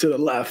head to the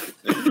left.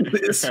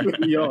 It's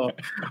for y'all.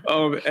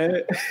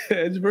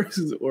 Edge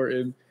versus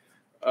Orton.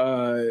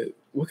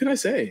 What can I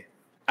say?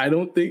 I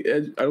don't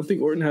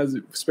think Orton has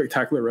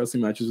spectacular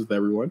wrestling matches with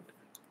everyone.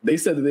 They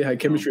said that they had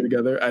chemistry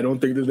together. I don't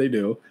think that they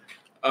do.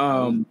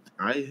 You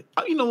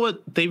know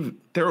what?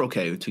 They're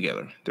okay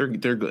together. They're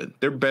good.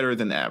 They're better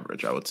than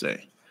average, I would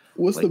say.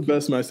 What's the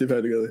best match they've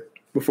had together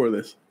before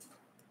this?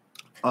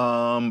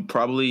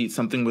 Probably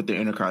something with the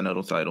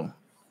Intercontinental title.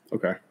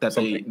 Okay. That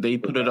they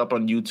put it up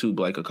on YouTube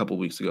like a couple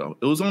weeks ago.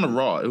 It was on a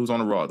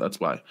Raw. That's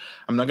why.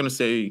 I'm not gonna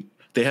say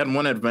they had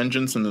one at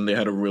Vengeance and then they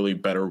had a really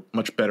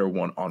much better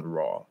one on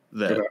Raw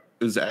that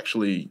is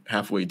actually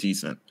halfway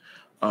decent.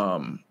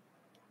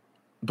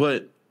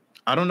 But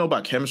I don't know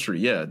about chemistry.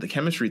 Yeah, the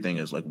chemistry thing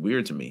is like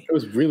weird to me. It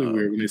was really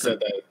weird when they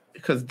said that.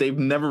 Because they've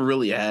never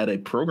really had a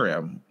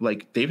program.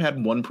 Like they've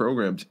had one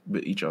program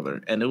with each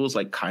other and it was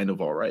like kind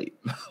of all right.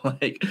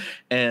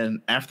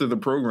 And after the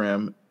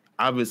program,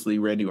 obviously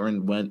Randy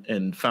Orton went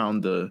and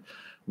found the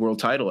world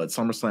title at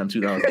SummerSlam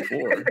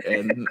 2004.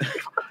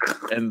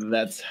 and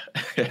that's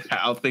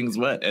how things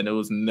went. And it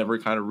was never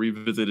kind of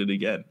revisited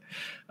again.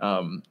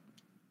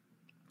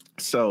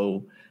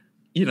 So,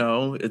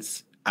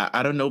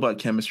 I don't know about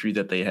chemistry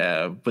that they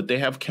have, but they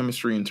have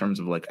chemistry in terms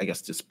of like, I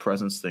guess this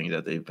presence thing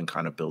that they've been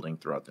kind of building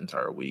throughout the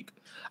entire week.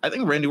 I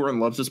think Randy Orton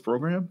loves this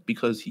program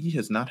because he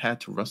has not had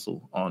to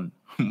wrestle on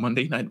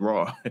Monday Night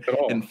Raw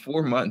in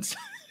 4 months.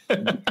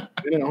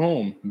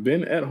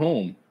 Been at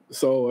home.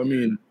 So, I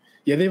mean,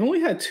 yeah, they've only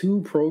had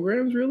 2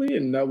 programs really.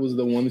 And that was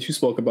the one that you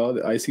spoke about,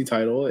 the IC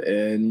title.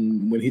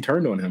 And when he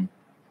turned on him.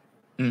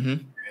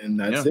 Mm-hmm. And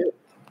that's it.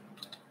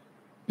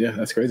 Yeah,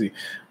 that's crazy.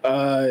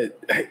 I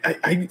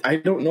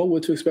don't know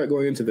what to expect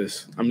going into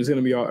this. I'm just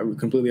going to be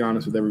completely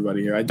honest with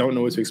everybody here. I don't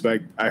know what to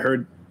expect. I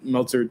heard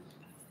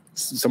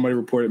somebody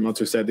reported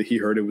Meltzer said that he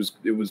heard it was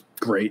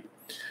great.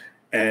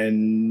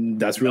 And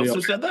that's really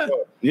Meltzer said that?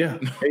 Yeah,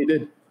 he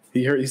did.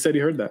 He said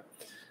he heard that.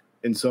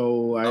 And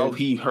so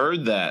he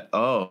heard that.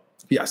 Oh.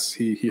 Yes,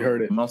 he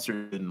heard it.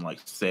 Meltzer didn't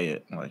like say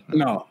it. Like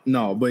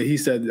No, but he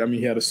said, I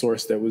mean, he had a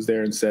source that was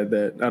there and said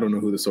that, I don't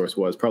know who the source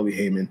was, probably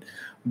Heyman.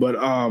 But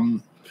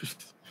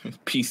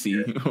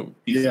PC.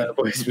 Yeah,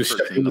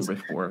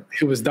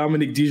 it was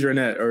Dominic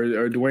DeJarnette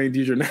or Dwayne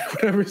DeJarnette,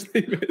 whatever his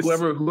name is.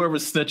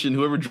 Whoever's snitching,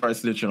 whoever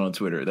tries snitching on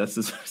Twitter. That's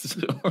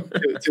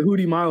the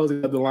Tahiti Miles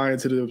got the line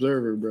to the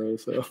Observer, bro.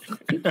 So,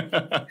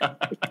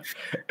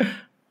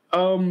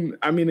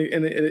 I mean,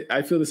 and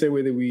I feel the same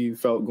way that we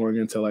felt going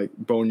into like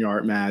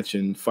Boneyard match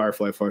and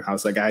Firefly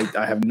Funhouse. Like I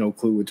have no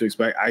clue what to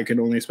expect. I can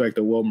only expect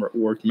a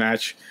well-worked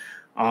match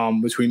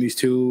between these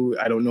two.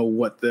 I don't know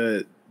what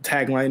the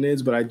tagline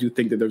is, but I do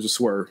think that there's a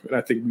swerve, and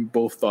I think we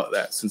both thought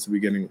that since the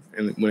beginning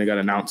and when it got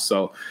announced.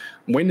 So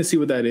I'm waiting to see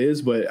what that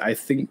is, but I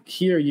think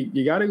here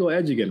you got to go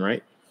Edge again,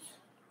 right?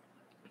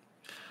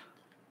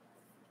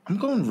 I'm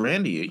going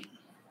Randy.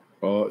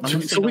 So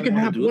we can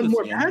have one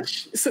more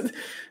match.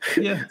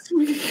 Yeah.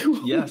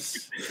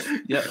 Yes.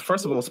 Yeah.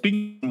 First of all,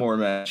 speaking of more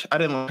match, I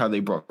didn't like how they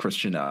brought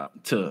Christian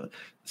out to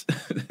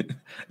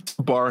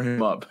bar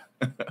him up.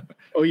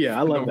 Oh yeah,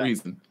 I love no that.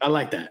 Reason. I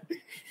like that.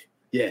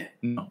 Yeah.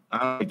 No, I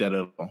don't like that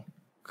at all.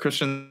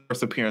 Christian's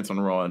first appearance on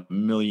Raw in a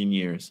million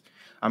years.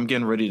 I'm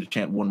getting ready to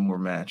chant one more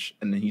match,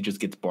 and then he just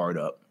gets barred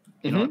up.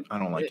 You know, I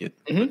don't like it.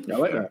 Mm-hmm. I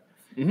like that.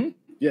 Mm-hmm.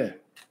 Yeah.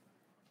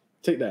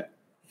 Take that.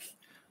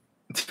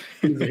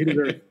 He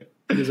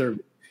deserved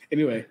it.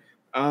 Anyway,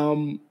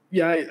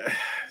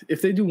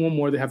 if they do one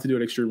more, they have to do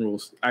it Extreme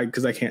Rules.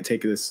 Because I can't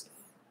take this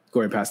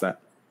going past that.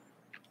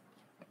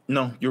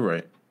 No, you're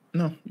right.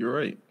 Yeah.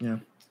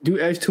 Do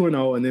Edge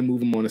 2-0 and then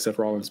move him on to Seth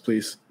Rollins,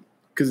 please.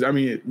 Because I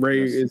mean,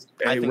 Ray is.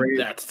 I think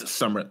that's the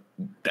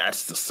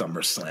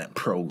SummerSlam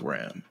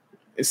program.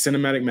 It's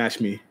cinematic match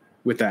me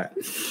with that.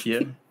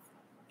 Yeah.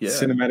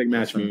 Cinematic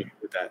match me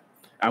with that.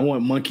 I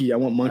want Monkey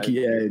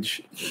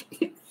Edge.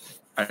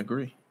 I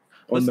agree.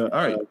 All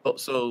right.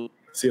 So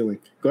ceiling.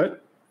 Go ahead.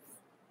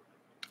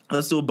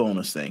 Let's do a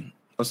bonus thing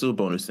because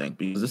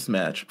this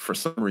match, for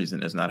some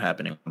reason, is not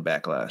happening on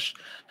Backlash.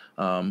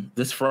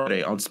 This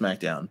Friday on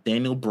SmackDown,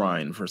 Daniel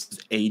Bryan versus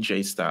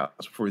AJ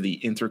Styles for the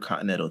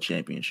Intercontinental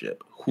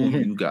Championship. Who do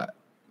you got?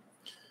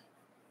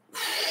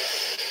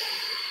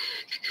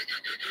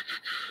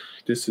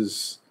 This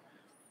is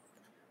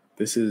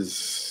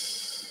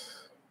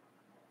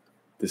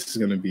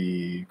going to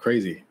be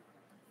crazy.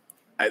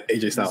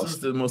 AJ Styles. This is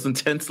the most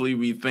intensely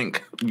we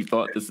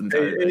thought this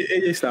entire thing.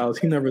 AJ Styles,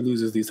 he never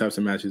loses these types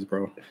of matches,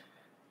 bro.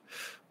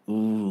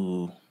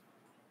 Ooh.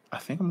 I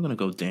think I'm going to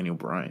go Daniel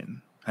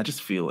Bryan. I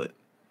just feel it.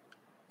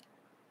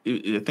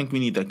 I think we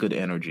need that good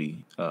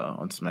energy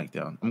on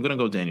SmackDown. I'm going to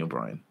go Daniel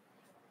Bryan.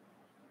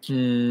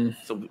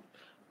 So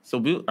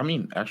we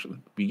won't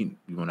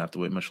have to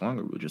wait much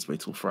longer. We'll just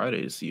wait till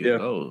Friday to see how it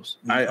goes.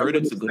 I heard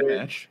it's a good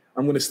match.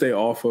 I'm going to stay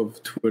off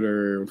of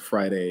Twitter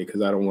Friday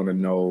because I don't want to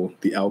know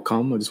the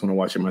outcome. I just want to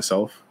watch it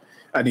myself.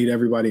 I need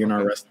everybody in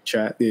our wrestling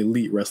chat, the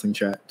elite wrestling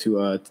chat,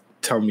 to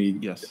tell me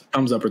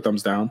thumbs up or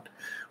thumbs down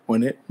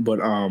on it. But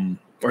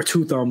or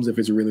 2 thumbs if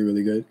it's really,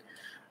 really good.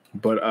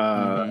 But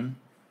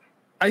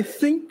I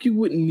think you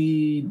wouldn't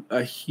need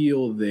a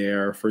heel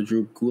there for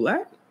Drew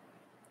Gulak.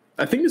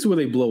 I think this is where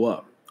they blow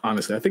up.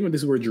 Honestly, I think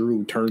this is where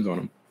Drew turns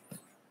on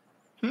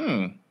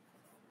him.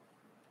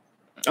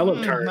 I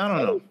love turns. I don't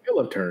know. I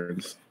love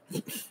turns.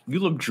 You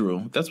love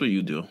Drew. That's what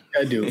you do.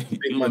 I do.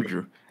 You love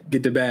Drew.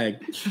 Get the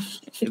bag.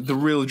 The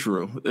real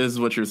Drew is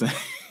what you're saying.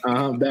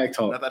 Bag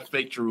talk. Not that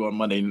fake Drew on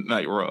Monday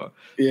Night Raw.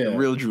 Yeah. The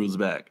real Drew's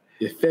back.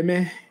 You feel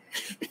me?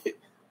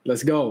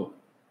 Let's go.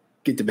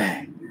 Get the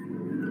bag.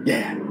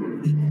 Yeah.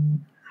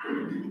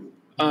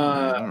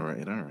 All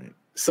right.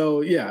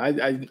 So yeah,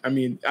 I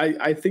mean,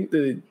 I think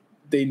that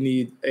they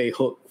need a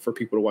hook for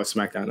people to watch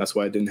SmackDown. That's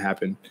why it didn't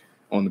happen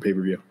on the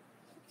pay-per-view.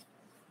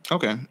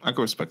 Okay, I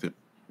can respect it.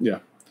 Yeah.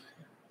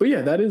 But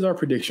yeah, that is our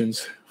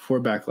predictions for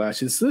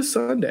Backlash. It's this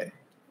Sunday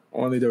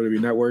on the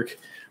WWE Network.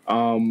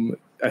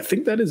 I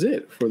think that is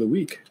it for the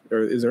week. Or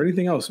is there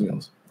anything else,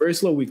 Meelz? Very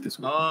slow week this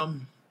week.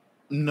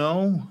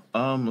 No.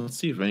 Let's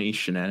see if any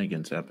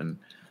shenanigans happen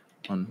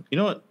on. You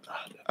know what?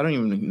 I don't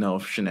even know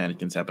if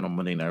shenanigans happen on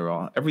Monday Night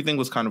Raw. Everything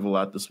was kind of a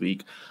lot this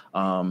week.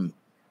 I'll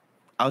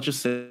just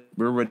say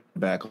we're ready for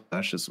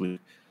Backlash this week.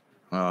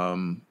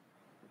 And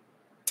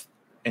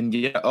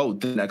yeah,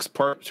 the next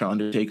part to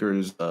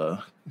Undertaker's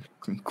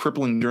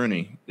crippling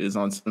journey is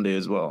on Sunday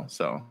as well.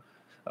 So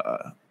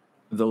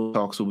those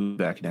talks will be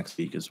back next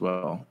week as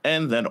well.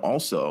 And then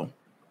also,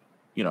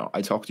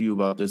 I talked to you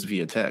about this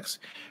via text.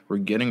 We're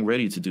getting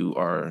ready to do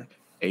our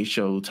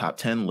A-Show top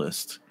 10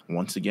 list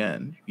once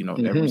again.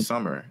 Every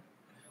summer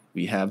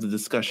we have the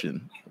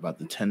discussion about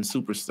the 10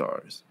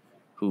 superstars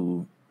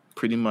who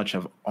pretty much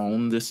have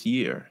owned this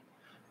year.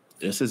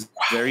 This is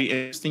a very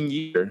interesting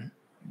year,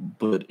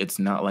 but it's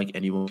not like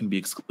anyone can be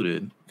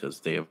excluded because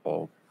they have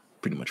all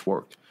pretty much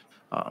worked.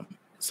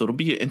 So it'll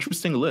be an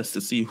interesting list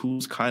to see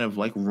who's kind of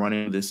like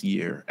running this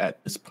year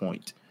at this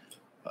point.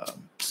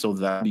 So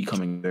that'll be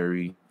coming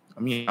very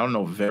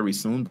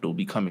soon, but it'll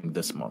be coming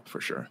this month for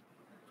sure.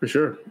 For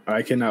sure.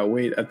 I cannot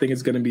wait. I think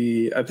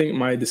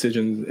my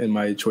decisions and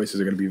my choices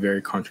are going to be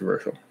very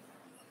controversial.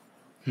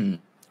 To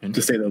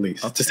say the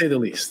least. Okay. To say the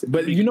least.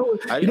 But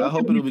I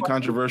hope it'll be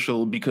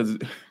controversial because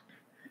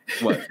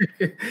what?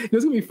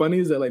 What's going to be funny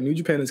is that like New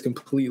Japan is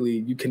completely,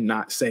 you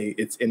cannot say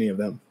it's any of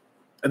them.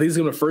 I think it's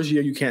going to be the first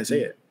year you can't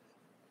say it.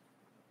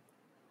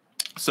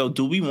 So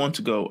do we want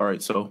to go? All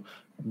right. So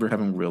we're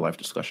having a real life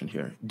discussion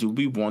here. Do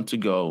we want to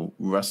go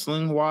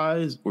wrestling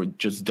wise or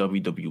just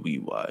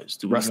WWE wise?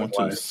 Do we want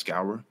to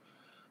scour?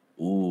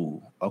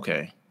 Ooh,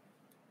 okay.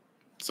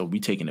 So we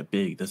taking it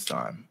big this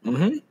time.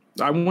 Mm-hmm.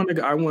 I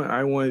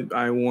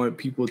want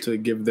people to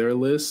give their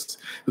list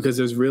because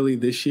there's really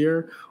this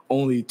year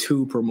only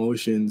 2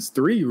 promotions,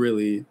 3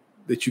 really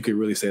that you could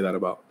really say that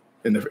about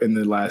in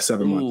the last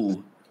 7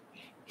 months.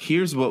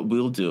 Here's what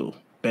we'll do.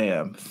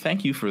 Bam.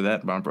 Thank you for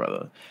that, my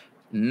brother.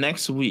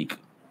 Next week,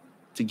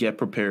 to get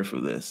prepared for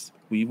this,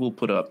 we will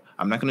put up.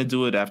 I'm not going to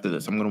do it after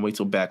this. I'm going to wait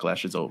till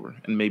Backlash is over,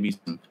 and maybe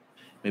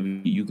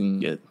you can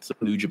get some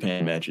New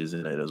Japan matches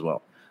in it as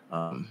well.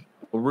 What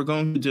we're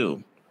going to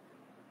do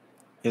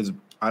is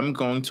I'm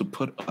going to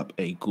put up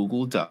a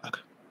Google Doc,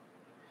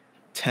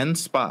 10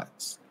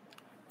 spots,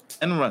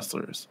 10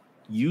 wrestlers.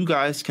 You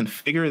guys can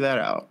figure that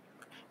out.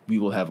 We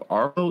will have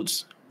our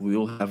votes, we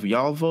will have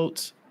y'all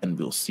votes, and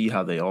we'll see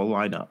how they all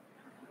line up.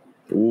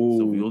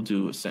 Ooh.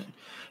 So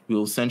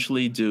we'll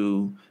essentially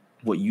do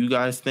what you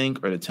guys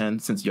think are the 10,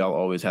 since y'all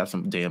always have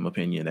some damn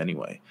opinion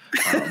anyway.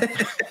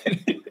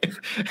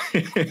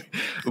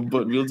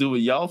 But we'll do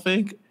what y'all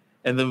think,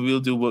 and then we'll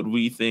do what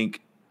we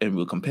think, and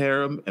we'll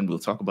compare them, and we'll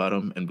talk about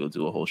them, and we'll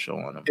do a whole show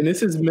on them. And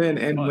this is men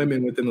and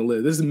women within the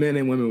list. This is men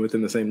and women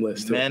within the same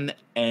list, too. Men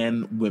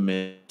and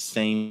women,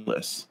 same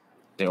list.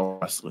 They're all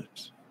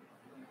wrestlers.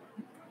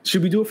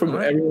 Should we do it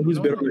from everyone who's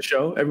been on the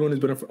show? Everyone who's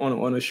been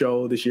on a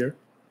show this year?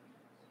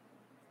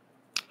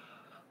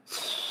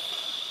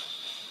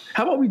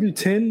 How about we do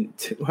 10?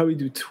 How about we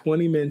do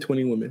 20 men,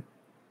 20 women?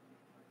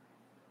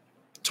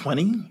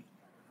 20?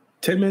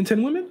 10 men,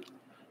 10 women?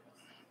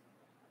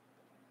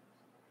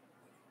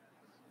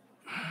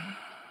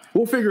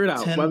 We'll figure it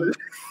out.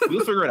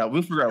 We'll figure it out.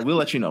 We'll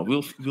let you know.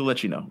 We'll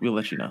let you know.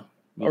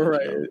 All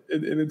right.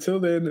 And until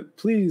then,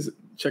 please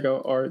check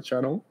out our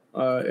channel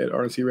at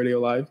RNC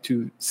Radio Live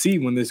to see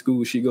when this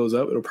Google Sheet goes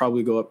up. It'll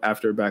probably go up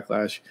after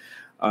Backlash.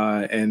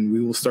 And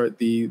we will start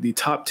the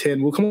top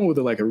 10. We'll come up with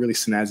a really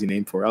snazzy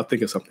name for it. I'll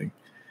think of something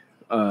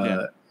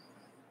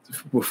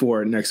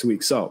before next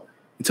week. So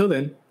until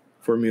then,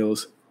 for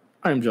Meelz,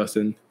 I'm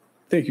Justin.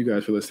 Thank you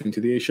guys for listening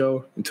to the A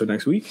Show. Until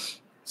next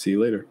week, see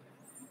you later.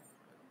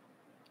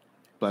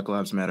 Black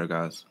Lives Matter,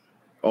 guys.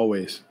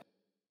 Always.